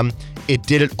for them. It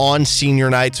did it on senior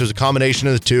night, so it was a combination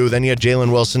of the two. Then you had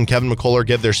Jalen Wilson, Kevin McCullough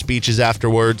give their speeches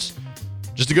afterwards.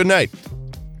 Just a good night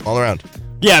all around.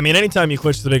 Yeah, I mean, anytime you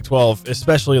clinch the Big 12,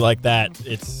 especially like that,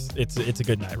 it's a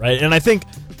good night, right? And I think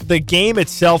the game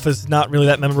itself is not really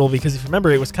that memorable because if you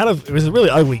remember, it was a really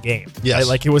ugly game. Yes. Right?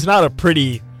 Like it was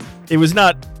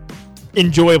not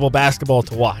enjoyable basketball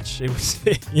to watch. It was,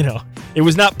 it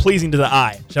was not pleasing to the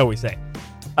eye, shall we say.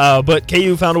 But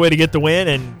KU found a way to get the win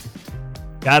and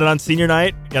got it on senior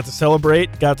night, got to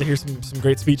celebrate, got to hear some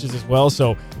great speeches as well.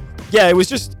 So, yeah,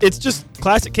 it's just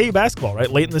classic KU basketball, right?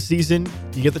 Late in the season,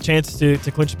 you get the chance to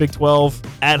clinch Big 12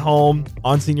 at home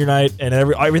on senior night, and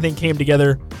everything came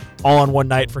together all on one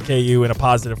night for KU in a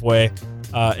positive way,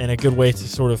 and a good way to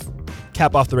sort of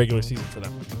cap off the regular season for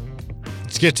them.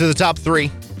 Let's get to the top 3.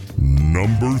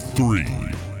 Number 3.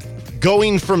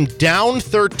 Going from down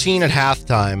 13 at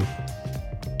halftime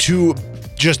to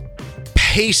just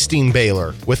pasting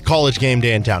Baylor with College Game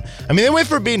Day in town. I mean, they went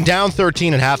from being down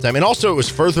 13 at halftime, and also it was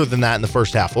further than that in the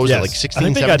first half. What was it, like 16, I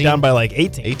think they 17? got down by like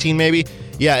 18. 18 maybe?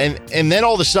 Yeah, and then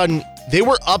all of a sudden, they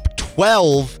were up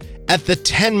 12 at the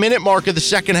 10-minute mark of the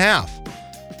second half.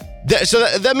 So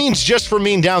that means just from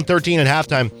being down 13 at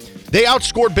halftime, they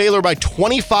outscored Baylor by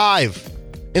 25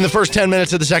 in the first 10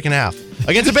 minutes of the second half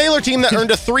against a Baylor team that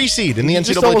earned a 3 seed in the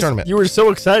NCAA tournament. You were so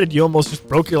excited, you almost just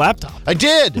broke your laptop. I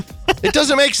did. It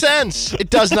doesn't make sense. It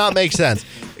does not make sense.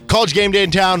 College Game Day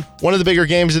in town, one of the bigger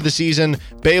games of the season.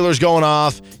 Baylor's going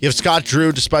off. You have Scott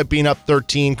Drew, despite being up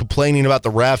 13, complaining about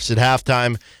the refs at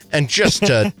halftime, and just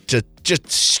to just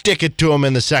stick it to him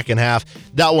in the second half.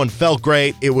 That one felt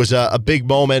great. It was a big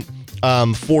moment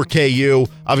for KU.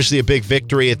 Obviously a big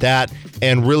victory at that,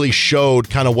 and really showed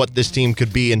kind of what this team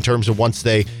could be in terms of once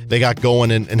they got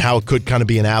going and how it could kind of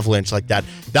be an avalanche like that.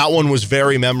 That one was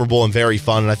very memorable and very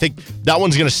fun, and I think that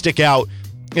one's going to stick out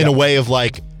in a way of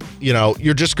like,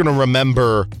 you're just going to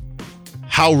remember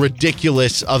how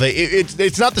ridiculous of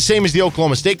it's not the same as the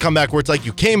Oklahoma State comeback where it's like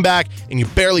you came back and you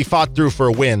barely fought through for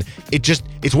a win. It's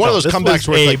one of those comebacks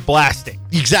where it's like blasting.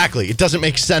 Exactly. It doesn't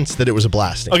make sense that it was a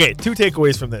blasting. Okay, 2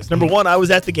 takeaways from this. Number 1, I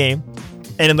was at the game,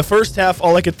 and in the first half,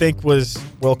 all I could think was,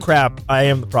 well, crap, I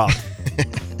am the problem.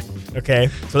 Okay,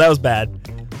 so that was bad.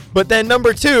 But then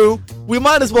number 2, we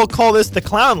might as well call this the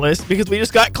clown list because we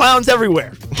just got clowns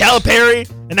everywhere. Calipari,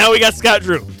 and now we got Scott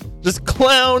Drew. Just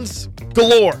clowns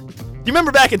galore. Do you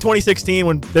remember back in 2016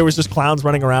 when there was just clowns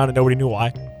running around and nobody knew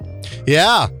why?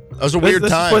 Yeah, that was a weird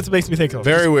time. That's what makes me think of.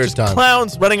 Very weird time.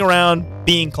 Clowns running around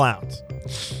being clowns.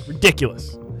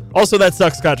 Ridiculous. Also, that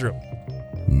sucks, Scott Drew.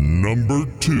 Number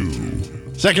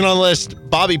 2. Second on the list,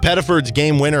 Bobby Pettiford's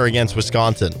game winner against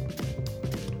Wisconsin.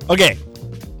 Okay,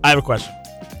 I have a question.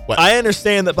 What? I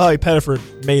understand that Bobby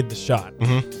Pettiford made the shot,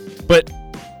 but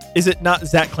is it not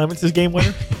Zach Clements' game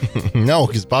winner? No,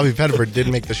 because Bobby Pettiford did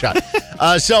make the shot.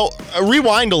 So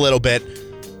rewind a little bit.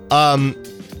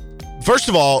 First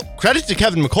of all, credit to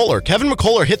Kevin McCullough. Kevin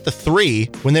McCullough hit the 3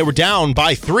 when they were down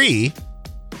by 3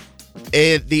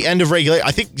 at the end of regulation.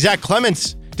 I think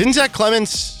didn't Zach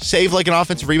Clements save like an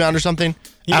offensive rebound or something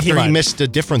after he missed a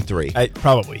different 3?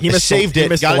 Probably. He saved it,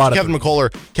 got it to Kevin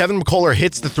McCullough. Kevin McCullough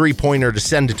hits the 3-pointer to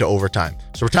send it to overtime.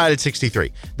 So we're tied at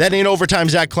 63. Then in overtime,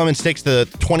 Zach Clements takes the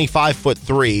 25-foot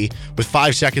 3 with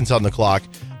 5 seconds on the clock.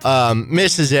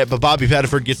 Misses it, but Bobby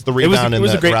Pettiford gets the rebound and the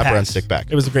wraparound stick back.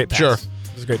 It was a great pass. Sure.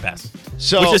 It was a great pass.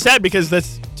 So, which is sad because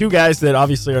that's 2 guys that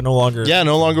obviously are no longer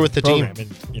with the team. And,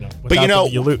 without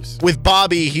them, you lose. With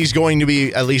Bobby, he's going to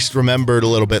be at least remembered a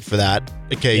little bit for that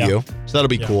at KU. Yeah. So that'll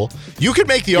be cool. You could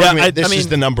make the argument this is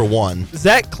the number 1.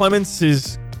 Zach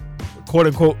Clements'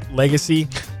 quote-unquote legacy,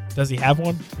 does he have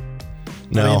one?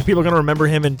 No. People are going to remember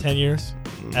him in 10 years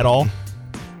at all?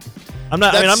 I'm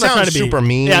not trying to be super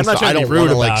mean. Yeah, I'm not trying to be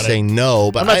rude about it. Say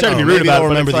no, but I'm not trying to be rude about it.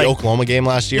 Remember the Oklahoma game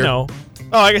last year? Oh,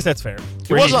 I guess that's fair.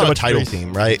 It was on a title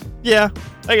team, right? Yeah,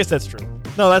 I guess that's true.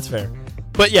 No, that's fair.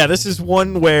 But yeah, this is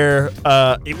one where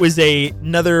it was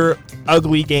another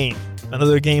ugly game.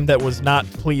 Another game that was not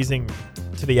pleasing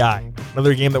to the eye.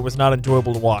 Another game that was not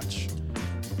enjoyable to watch.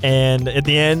 And at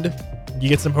the end, you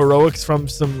get some heroics from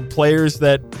some players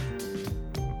that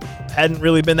hadn't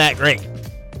really been that great.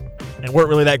 And weren't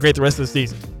really that great the rest of the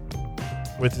season.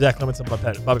 With Zach Clements and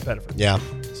Bobby Pettiford. Yeah.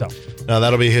 So. No,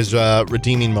 that'll be his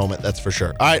redeeming moment, that's for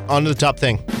sure. All right, on to the top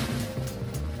thing.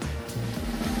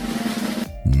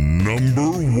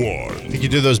 Number 1. I think you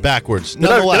do those backwards. Did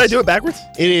I do it backwards?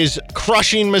 It is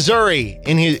crushing Missouri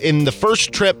in the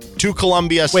first trip to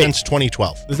Columbia since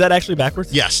 2012. Is that actually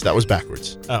backwards? Yes, that was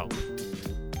backwards. Oh.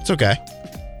 It's okay.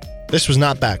 This was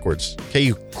not backwards.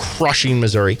 KU crushing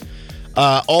Missouri.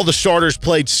 All the starters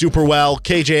played super well.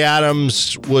 KJ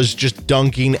Adams was just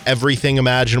dunking everything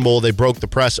imaginable. They broke the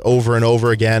press over and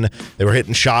over again. They were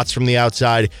hitting shots from the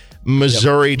outside.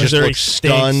 Missouri just looked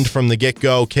stunned from the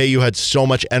get-go. KU had so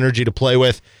much energy to play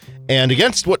with. And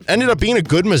against what ended up being a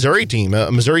good Missouri team,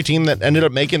 a Missouri team that ended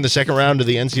up making the second round of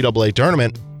the NCAA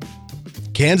tournament,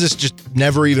 Kansas just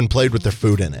never even played with their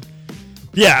food in it.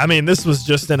 Yeah, I mean, this was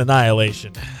just an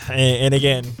annihilation. And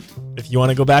again, if you want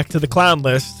to go back to the clown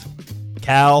list,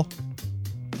 Cal,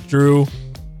 Drew,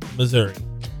 Missouri.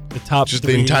 The top Just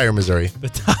three, the entire Missouri. The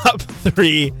top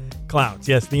 3 clowns.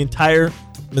 Yes, the entire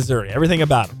Missouri. Everything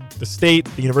about them. The state,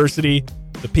 the university,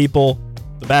 the people,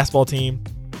 the basketball team,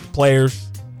 the players,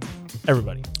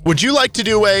 everybody. Would you like to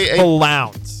do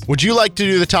clowns? Would you like to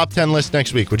do the top 10 list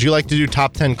next week? Would you like to do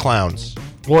top 10 clowns?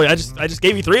 Well, I just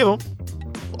gave you 3 of them.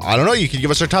 I don't know. You could give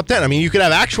us our top 10. I mean, you could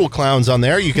have actual clowns on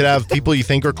there. You could have people you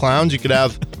think are clowns. You could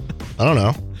have, I don't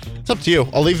know. It's up to you.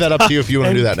 I'll leave that up to you if you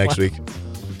want to do that next week.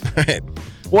 All right.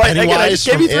 Well, again, I just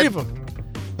gave you 3 of them.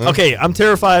 Okay, I'm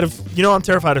terrified of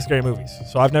scary movies.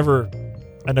 So I've never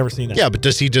seen that. Yeah, but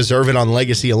does he deserve it on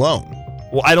legacy alone?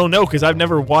 Well, I don't know because I've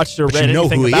never watched or read anything about him.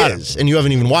 But you know who he is, and you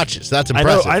haven't even watched it, so that's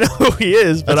impressive. I know who he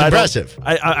is, but that's impressive.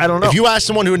 I don't know. If you ask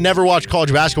someone who had never watched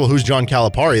college basketball who's John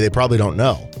Calipari, they probably don't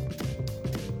know.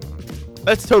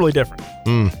 That's totally different.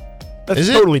 That's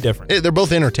totally different. They're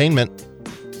both entertainment.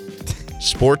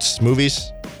 Sports,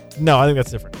 movies. No, I think that's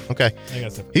different. Okay. I think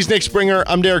that's different. He's Nick Springer.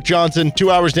 I'm Derek Johnson.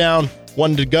 2 hours down,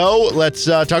 1 to go. Let's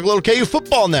talk a little KU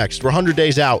football next. We're 100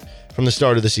 days out from the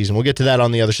start of the season. We'll get to that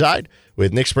on the other side.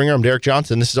 With Nick Springer, I'm Derek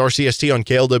Johnson. This is RCST on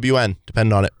KLWN.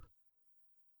 Depend on it.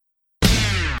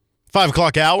 5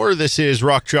 o'clock hour. This is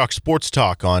Rock Chalk Sports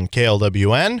Talk on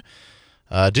KLWN.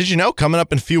 Did you know, coming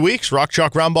up in a few weeks, Rock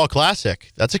Chalk Round Ball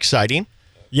Classic. That's exciting.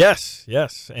 Yes.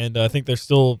 And I think they're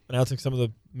still announcing some of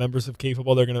the members of KU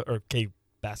football KU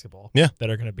basketball that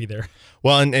are going to be there.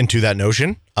 Well, and to that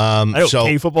notion,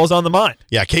 KU football's on the mind.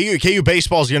 Yeah, KU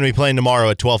baseball is going to be playing tomorrow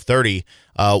at 12:30.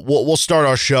 We'll start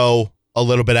our show a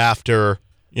little bit after,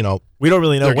 we don't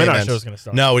really know when our show's going to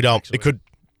start. No, we don't. Actually. It could.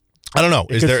 I don't know.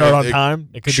 It could start on time.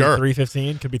 It could be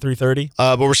 3:15. Could be 3:30.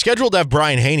 But we're scheduled to have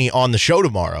Brian Haney on the show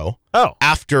tomorrow.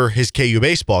 After his KU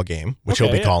baseball game, which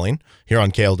he'll be calling here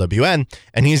on KLWN,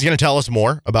 and he's going to tell us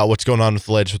more about what's going on with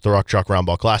the latest with the Rock Chalk Round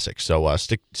Ball Classic. So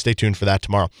stay tuned for that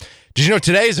tomorrow. Did you know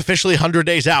today is officially 100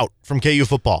 days out from KU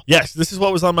football? Yes, this is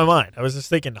what was on my mind. I was just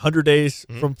thinking 100 days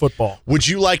from football. Would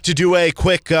you like to do a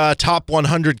quick top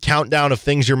 100 countdown of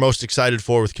things you're most excited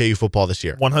for with KU football this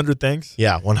year? 100 things?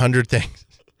 Yeah, 100 things.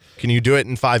 Can you do it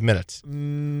in 5 minutes?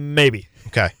 Maybe.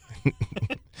 Okay.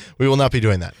 We will not be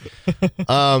doing that.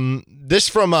 This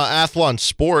from Athlon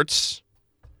Sports,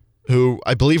 who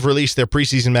I believe released their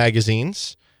preseason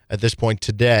magazines at this point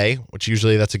today, which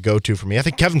usually that's a go-to for me. I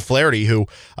think Kevin Flaherty, who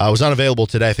was unavailable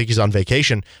today, I think he's on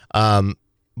vacation,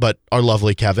 but our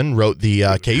lovely Kevin wrote the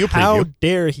KU preview. How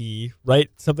dare he write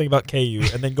something about KU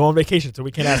and then go on vacation so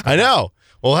we can't ask him? I know.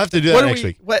 We'll have to do that next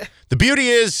week. The beauty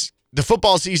is the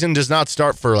football season does not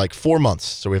start for like 4 months,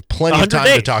 so we have plenty of time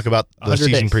to talk about the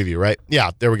season preview, right?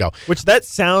 Yeah, there we go. Which that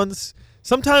sounds,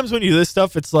 sometimes when you do this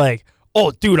stuff, it's like,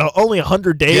 oh, dude, only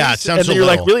 100 days? Yeah, it sounds and then you're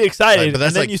like really excited, right, but that's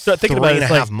and then like you start thinking about it, it's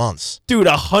 3.5 like, months. Dude,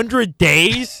 100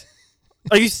 days?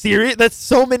 Are you serious? That's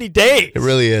so many days. It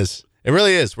really is. It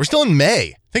really is. We're still in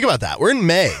May. Think about that. We're in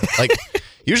May. Like,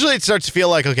 usually it starts to feel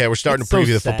like, okay, we're starting to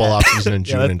preview the football offseason in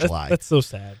June and July. That's so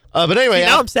sad. But anyway. See,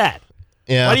 now I'm sad.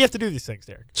 Yeah. Why do you have to do these things,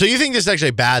 Derek? So you think this is actually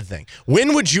a bad thing?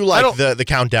 When would you like the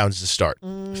countdowns to start?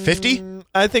 50?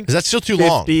 I think. Is that still too 50.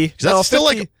 long? Because that's still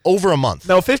 50. Like over a month.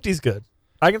 No, 50 is good.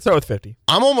 I can start with 50.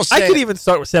 I'm almost saying. I could even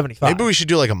start with 75. Maybe we should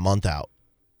do like a month out.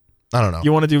 I don't know.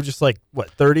 You want to do just like, what,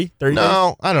 30? 30 No,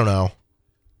 days? I don't know.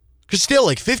 Because still,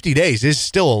 like 50 days is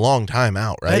still a long time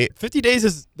out, right? 50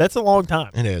 days that's a long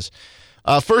time. It is.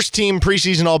 First team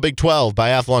preseason All Big 12 by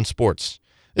Athlon Sports.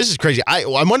 This is crazy. I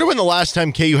wonder when the last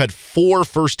time KU had 4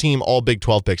 first-team All-Big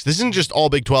 12 picks. This isn't just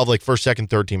All-Big 12, like first, second,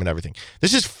 third team and everything.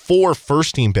 This is 4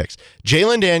 first-team picks.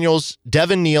 Jalen Daniels,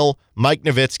 Devin Neal, Mike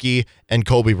Nowitzki, and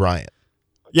Kobe Bryant.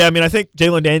 Yeah, I mean, I think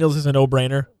Jalen Daniels is a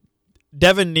no-brainer.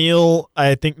 Devin Neal,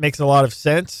 I think, makes a lot of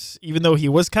sense, even though he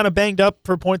was kind of banged up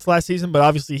for points last season, but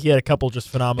obviously he had a couple just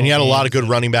phenomenal And he had a lot of good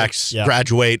games. running backs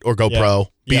graduate or go pro.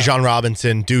 Bijan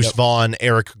Robinson, Deuce Vaughn,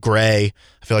 Eric Gray.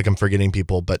 I feel like I'm forgetting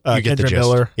people, but you get the gist.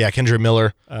 Miller. Yeah, Kendra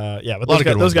Miller. But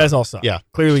those guys all suck. Yeah.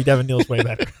 Clearly Devin Neal's way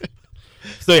better.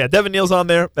 So, yeah, Devin Neal's on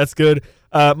there. That's good.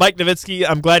 Mike Nowitzki,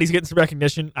 I'm glad he's getting some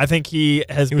recognition. I think he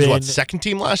was what, second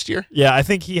team last year? Yeah, I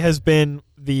think he has been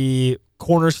the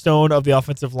cornerstone of the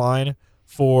offensive line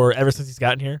ever since he's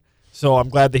gotten here. So I'm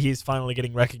glad that he's finally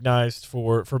getting recognized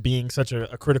for being such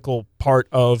a critical part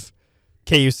of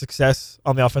KU's success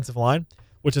on the offensive line,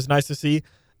 which is nice to see.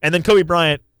 And then Kobe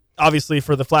Bryant, obviously,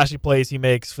 for the flashy plays he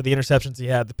makes, for the interceptions he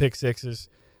had, the pick sixes,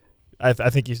 I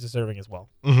think he's deserving as well.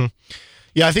 Mm-hmm.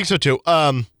 Yeah, I think so too.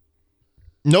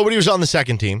 Nobody was on the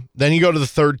second team. Then you go to the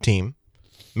third team,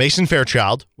 Mason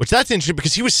Fairchild, which that's interesting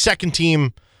because he was second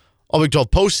team All Big 12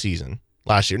 postseason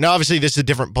last year. Now, obviously, this is a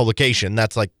different publication.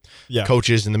 That's like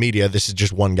coaches and the media. This is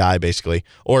just one guy, basically.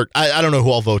 Or I don't know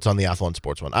who all votes on the Athlon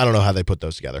Sports one. I don't know how they put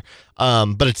those together.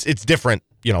 But it's different,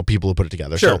 people who put it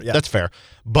together. Sure, so that's fair.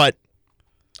 But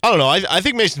I don't know. I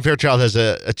think Mason Fairchild has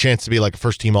a chance to be like a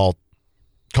first team all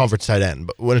conference tight end,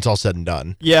 but when it's all said and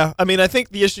done. Yeah, I mean, I think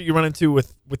the issue you run into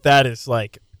with that is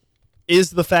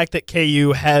the fact that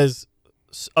KU has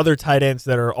other tight ends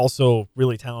that are also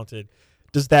really talented.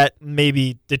 Does that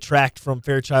maybe detract from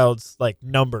Fairchild's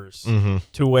numbers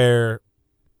to where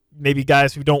maybe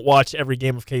guys who don't watch every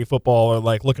game of KU football are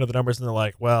looking at the numbers and they're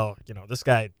like, well, this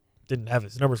guy didn't have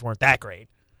his numbers weren't that great.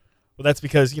 Well, that's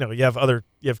because you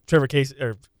have Trevor Casey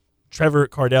or Trevor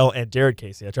Cardell and Jared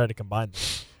Casey. I tried to combine them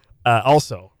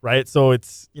also, right? So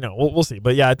it's we'll see,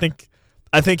 but yeah, I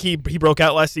think he broke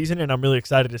out last season, and I'm really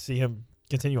excited to see him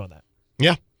continue on that.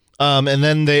 Yeah. And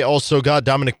then they also got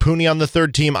Dominic Pooney on the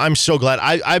third team. I'm so glad.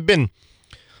 I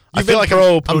feel like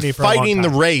I'm fighting the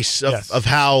race of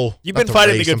how you've been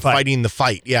fighting the good fight. Fighting the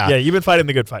fight. Yeah. Yeah, you've been fighting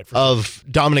the good fight of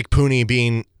Dominic Pooney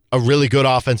being a really good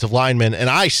offensive lineman, and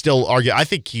I still argue. I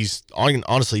think he's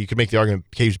honestly, you could make the argument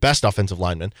he's best offensive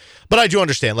lineman. But I do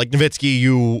understand, Nowitzki,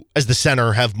 you as the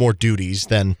center have more duties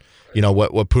than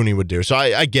what Pooney would do. So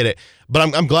I get it.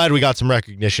 But I'm glad we got some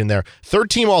recognition there.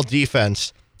 Third team all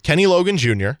defense, Kenny Logan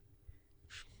Jr.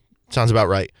 Sounds about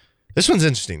right. This one's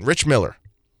interesting. Rich Miller.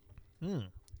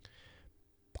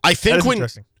 I think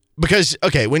because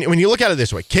when you look at it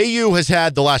this way, KU has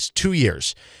had the last 2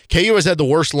 years. KU has had the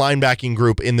worst linebacking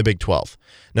group in the Big 12.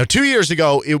 Now, 2 years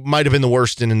ago, it might have been the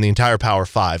worst in the entire Power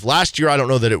 5. Last year, I don't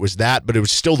know that it was that, but it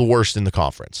was still the worst in the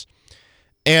conference.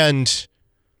 And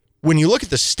when you look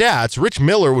at the stats, Rich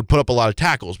Miller would put up a lot of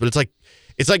tackles, but it's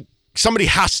like somebody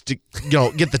has to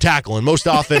get the tackle, and most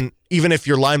often, even if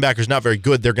your linebacker's not very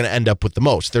good, they're going to end up with the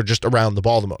most. They're just around the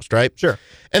ball the most, right? Sure.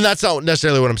 And that's not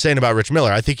necessarily what I'm saying about Rich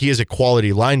Miller. I think he is a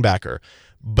quality linebacker,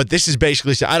 but this is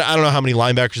basically, I don't know how many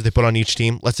linebackers they put on each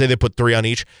team. Let's say they put 3 on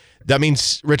each. That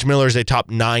means Rich Miller is a top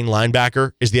 9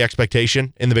 linebacker is the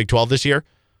expectation in the Big 12 this year.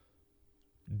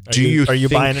 Are you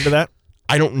buying into that?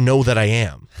 I don't know that I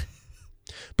am.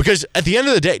 Because at the end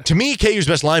of the day, to me, KU's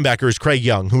best linebacker is Craig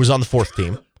Young, who was on the 4th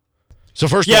team. So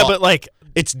first of all, but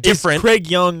it's different. Craig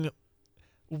Young,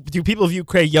 do people view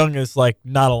Craig Young as not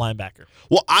a linebacker?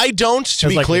 Well, I don't, to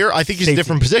be clear. I think he's a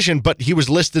different position, but he was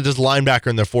listed as a linebacker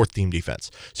in their 4th team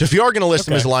defense. So if you are going to list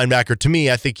him as a linebacker, to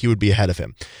me, I think he would be ahead of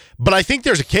him. But I think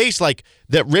there's a case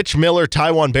that Rich Miller,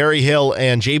 Taiwan Berryhill,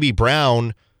 and J.B.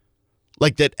 Brown,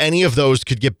 that any of those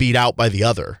could get beat out by the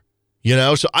other.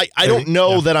 So I don't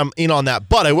know that I'm in on that,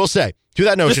 but I will say, to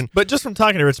that notion. But just from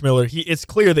talking to Rich Miller, it's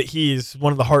clear that he's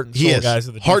one of the heart and soul guys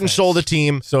of the defense. Heart and soul of the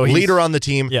team, so leader on the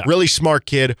team, really smart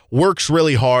kid, works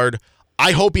really hard.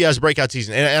 I hope he has a breakout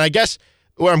season. And I guess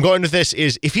where I'm going with this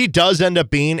is if he does end up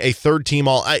being a third team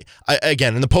all,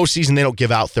 again, in the postseason, they don't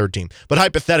give out third team. But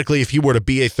hypothetically, if he were to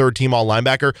be a third team all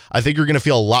linebacker, I think you're going to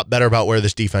feel a lot better about where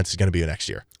this defense is going to be next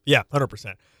year. Yeah,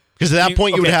 100%. Because at that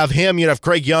point, you would have him, you'd have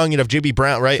Craig Young, you'd have J.B.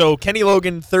 Brown, right? So Kenny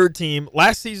Logan, third team.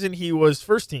 Last season, he was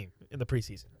first team in the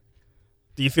preseason.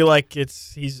 Do you feel like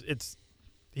he's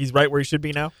right where he should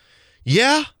be now?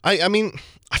 Yeah, I mean,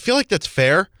 I feel like that's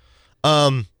fair.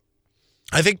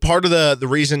 I think part of the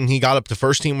reason he got up to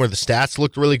first team were the stats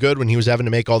looked really good when he was having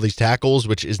to make all these tackles,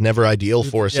 which is never ideal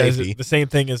for a safety. The same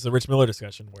thing as the Rich Miller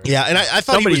discussion. And I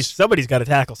thought somebody's got to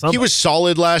tackle somebody. He was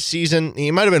solid last season.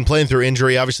 He might have been playing through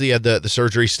injury. Obviously, he had the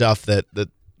surgery stuff that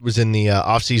was in the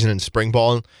offseason and spring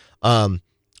ball.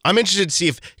 I'm interested to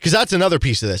see because that's another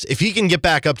piece of this. If he can get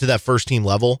back up to that first team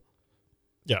level,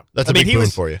 that's a big boon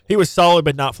for you. He was solid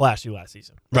but not flashy last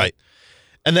season. Right.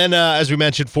 And then, as we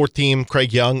mentioned, 4th team,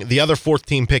 Craig Young. The other 4th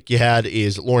team pick you had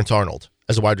is Lawrence Arnold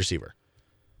as a wide receiver.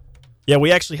 Yeah,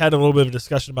 we actually had a little bit of a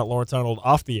discussion about Lawrence Arnold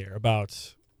off the air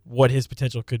about what his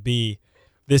potential could be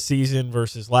this season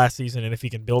versus last season and if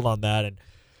he can build on that. And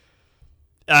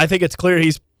I think it's clear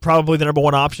he's probably the number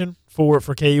 1 option for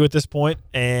KU at this point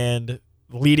and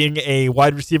leading a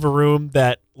wide receiver room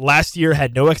that last year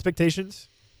had no expectations.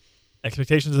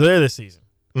 Expectations are there this season.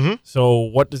 Mhm. So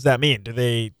what does that mean? Do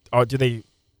they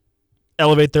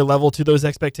elevate their level to those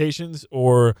expectations,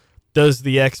 or does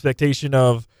the expectation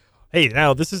of, hey,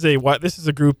 now this is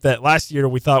a group that last year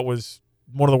we thought was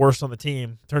one of the worst on the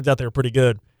team, turns out they were pretty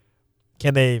good.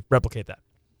 Can they replicate that?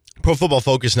 Pro Football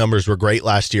Focus numbers were great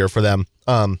last year for them.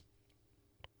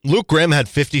 Luke Grimm had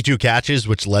 52 catches,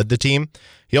 which led the team.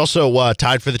 He also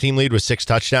tied for the team lead with 6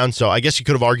 touchdowns, so I guess you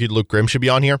could have argued Luke Grimm should be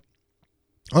on here.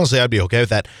 Honestly, I'd be okay with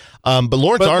that. But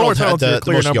Lawrence Arnold had the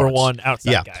clear most number yards. one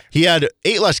outside guy. He had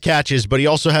 8 less catches, but he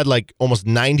also had like almost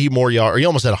 90 more yards, or he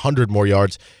almost had 100 more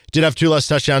yards. Did have 2 less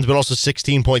touchdowns, but also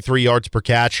 16.3 yards per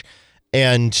catch.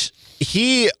 And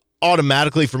he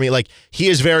automatically, for me, like, he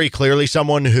is very clearly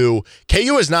someone who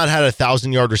KU has not had a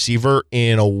 1,000-yard receiver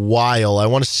in a while. I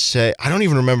want to say, I don't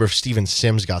even remember if Steven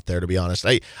Sims got there, to be honest.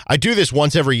 I do this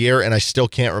once every year, and I still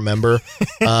can't remember.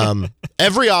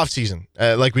 Every offseason,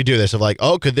 like we do this, of like,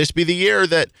 oh, could this be the year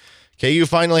that KU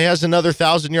finally has another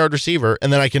 1,000-yard receiver?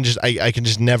 And then I can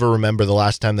just never remember the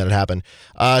last time that it happened.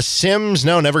 Sims,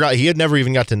 he had never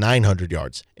even got to 900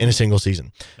 yards in a single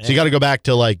season. Man. So you got to go back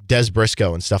to like Des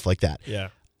Briscoe and stuff like that. Yeah.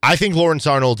 I think Lawrence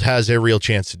Arnold has a real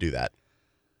chance to do that.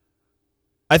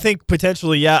 I think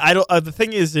potentially, yeah. I don't. The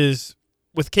thing is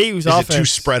with KU's offense, is it too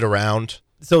spread around?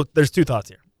 So there's 2 thoughts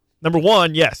here. Number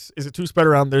one, yes, is it too spread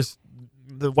around? There's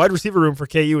the wide receiver room for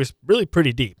KU is really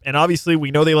pretty deep, and obviously we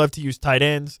know they love to use tight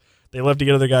ends. They love to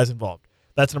get other guys involved.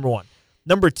 That's number one.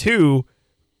 Number two,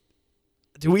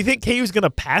 do we think KU's going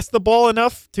to pass the ball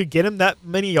enough to get him that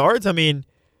many yards? I mean,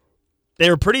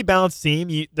 they're a pretty balanced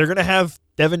team. They're going to have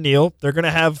Devin Neal. They're going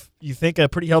to have, you think, a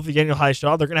pretty healthy Daniel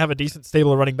Highshaw. They're going to have a decent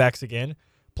stable of running backs again,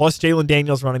 plus Jalen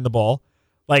Daniels running the ball.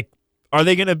 Like, are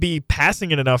they going to be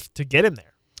passing it enough to get him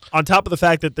there? On top of the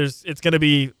fact that it's going to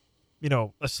be, they're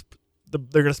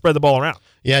going to spread the ball around.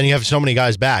 Yeah, and you have so many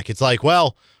guys back. It's like,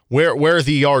 well, where are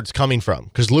the yards coming from?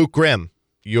 Because Luke Grimm,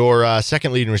 your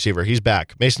second leading receiver, he's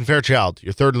back. Mason Fairchild,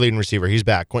 your third leading receiver, he's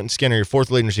back. Quentin Skinner, your fourth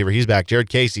leading receiver, he's back. Jared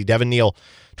Casey, Devin Neal,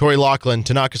 Torrey Laughlin,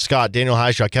 Tanaka Scott, Daniel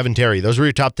Highshaw, Kevin Terry. Those were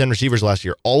your top 10 receivers last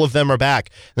year. All of them are back.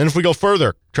 And then if we go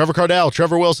further, Trevor Cardell,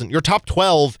 Trevor Wilson, your top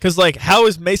 12. Because, like, how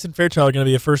is Mason Fairchild going to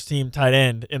be a first-team tight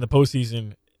end in the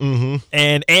postseason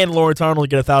and Lawrence Arnold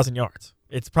get 1,000 yards?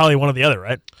 It's probably one or the other,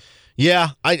 right? Yeah,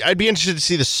 I'd be interested to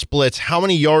see the splits. How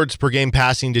many yards per game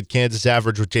passing did Kansas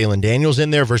average with Jalen Daniels in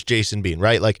there versus Jason Bean,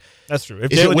 right? Like, that's true.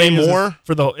 Is it way more?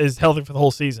 Is healthy for the whole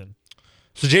season.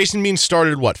 So Jason Bean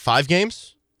started, 5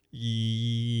 games?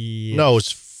 Yeah. No,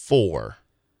 it's 4.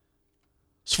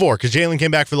 It's 4, because Jalen came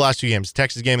back for the last 2 games, the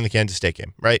Texas game and the Kansas State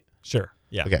game, right? Sure,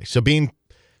 yeah. Okay, so Bean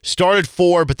started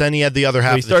 4, but then he had the other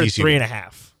half of the TCU. He started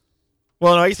 3.5.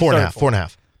 Well, no, he started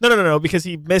 4.5. No, because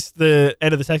he missed the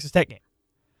end of the Texas Tech game.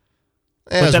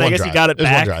 But then I guess he got it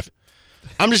back. 1 drive.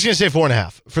 I'm just going to say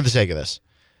 4.5 for the sake of this.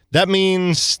 That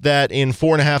means that in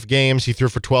 4.5 games, he threw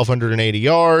for 1,280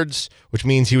 yards, which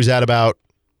means he was at about,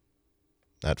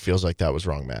 that feels like that was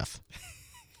wrong math.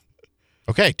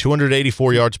 Okay,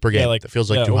 284 yards per game. That feels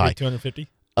like too high. 250?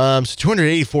 So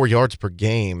 284 yards per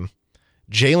game.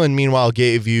 Jalen, meanwhile,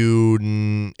 gave you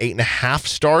 8.5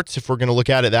 starts, if we're going to look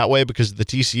at it that way, because of the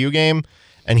TCU game.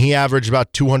 And he averaged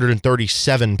about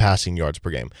 237 passing yards per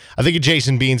game. I think in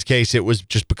Jason Bean's case, it was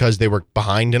just because they were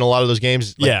behind in a lot of those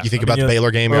games. Like, you think about the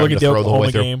Baylor game, you're having to throw the whole way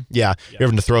through. Yeah, you're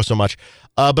having to throw so much.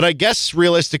 But I guess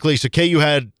realistically, so KU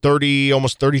had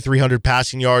almost 3,300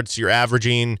 passing yards. So you're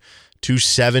averaging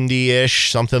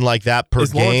 270-ish, something like that per game.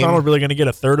 Is Lawrence Arnold really going to get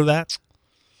a third of that?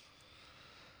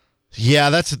 Yeah,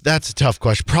 that's a tough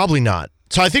question. Probably not.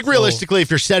 So I think realistically,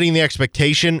 if you're setting the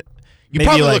expectation, you maybe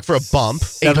probably like look for a bump.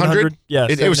 800? Yeah.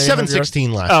 It was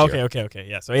 716 last year. Okay.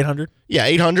 Yeah, so 800? Yeah,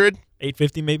 800.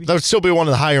 850 maybe? That would still be one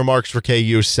of the higher marks for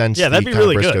KU since the that'd be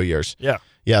really Briscoe good. years. Yeah.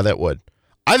 Yeah, that would.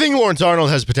 I think Lawrence Arnold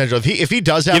has potential. If he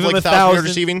does have like 1,000 yard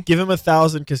receiving. Give him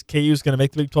 1,000 because KU's going to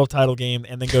make the Big 12 title game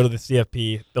and then go to the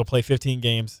CFP. They'll play 15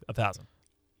 games, 1,000.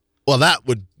 Well, that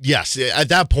would, yes. At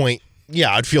that point,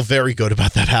 yeah, I'd feel very good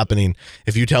about that happening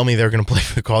if you tell me they're going to play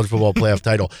for the college football playoff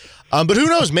title. But who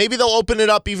knows? Maybe they'll open it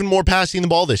up even more passing the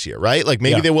ball this year, right? Like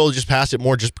maybe they will just pass it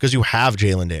more just because you have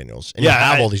Jalen Daniels and you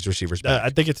have all these receivers back. I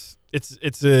think it's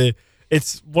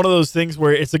one of those things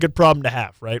where it's a good problem to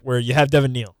have, right? Where you have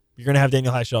Devin Neal. You're going to have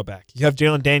Daniel Highshaw back. You have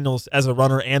Jalen Daniels as a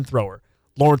runner and thrower.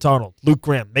 Lawrence Arnold, Luke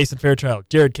Grimm, Mason Fairchild,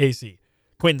 Jared Casey,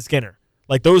 Quentin Skinner.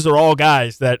 Like those are all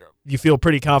guys that you feel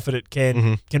pretty confident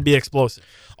can be explosive.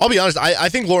 I'll be honest, I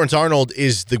think Lawrence Arnold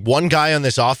is the one guy on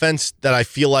this offense that I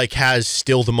feel like has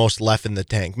still the most left in the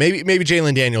tank. Maybe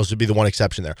Jalen Daniels would be the one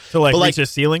exception there. So reach a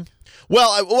ceiling?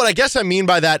 Well, what I guess I mean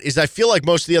by that is I feel like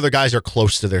most of the other guys are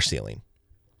close to their ceiling.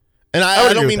 And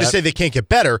I don't mean to say they can't get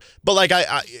better, but like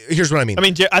here's what I mean. I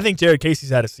mean, I think Jared Casey's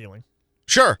had a ceiling.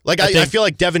 Sure. Like I feel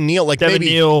like Devin Neal,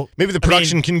 maybe the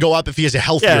production can go up if he has a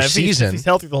healthier season. If he's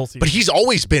healthy the whole season. But he's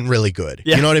always been really good.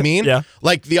 Yeah. You know what I mean? Yeah.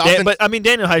 Like the offense. But I mean,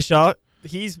 Daniel Highshaw,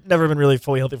 he's never been really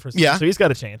fully healthy for a season, so he's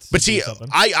got a chance. But see,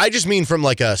 I just mean from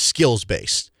like a skills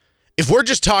based. If we're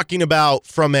just talking about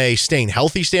from a staying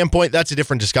healthy standpoint, that's a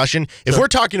different discussion. If we're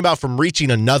talking about from reaching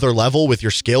another level with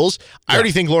your skills, I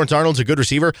already think Lawrence Arnold's a good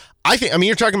receiver. I mean,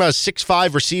 you're talking about a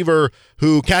 6'5" receiver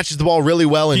who catches the ball really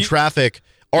well in traffic,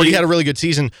 already had a really good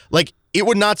season. Like, it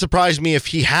would not surprise me if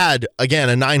he had, again,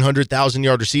 a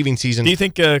 900,000-yard receiving season. Do you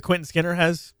think Quentin Skinner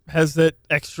has that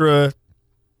extra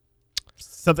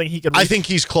something he could reach? I think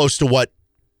he's close to what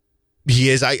he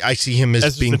is. I see him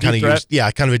as being kind of used,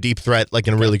 kind of a deep threat, like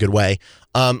in a really good way.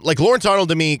 Like Lawrence Arnold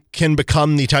to me can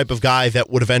become the type of guy that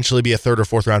would eventually be a 3rd or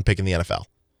 4th round pick in the NFL.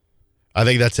 I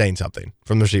think that's saying something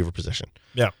from the receiver position.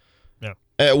 Yeah.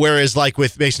 Whereas like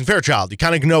with Mason Fairchild, you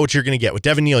kind of know what you're going to get. With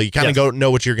Devin Neal, you kind of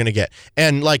know what you're going to get.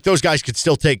 And like those guys could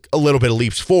still take a little bit of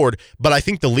leaps forward, but I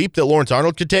think the leap that Lawrence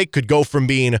Arnold could take could go from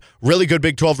being really good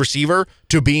Big 12 receiver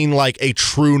to being like a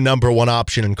true number 1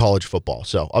 option in college football.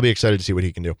 So I'll be excited to see what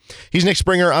he can do. He's Nick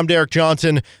Springer. I'm Derek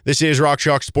Johnson. This is Rock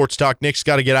Chalk Sports Talk. Nick's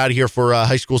got to get out of here for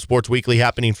High School Sports Weekly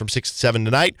happening from 6 to 7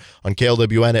 tonight on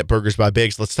KLWN at Burgers by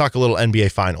Biggs. Let's talk a little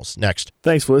NBA Finals next.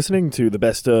 Thanks for listening to the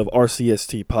Best of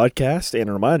RCST podcast.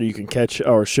 And a reminder, you can catch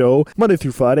our show Monday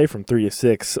through Friday from 3 to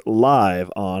 6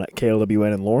 live on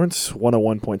KLWN in Lawrence,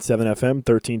 101.7 FM,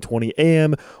 1320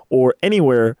 AM, or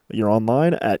anywhere you're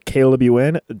online at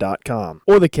klwn.com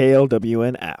or the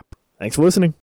KLWN app. Thanks for listening.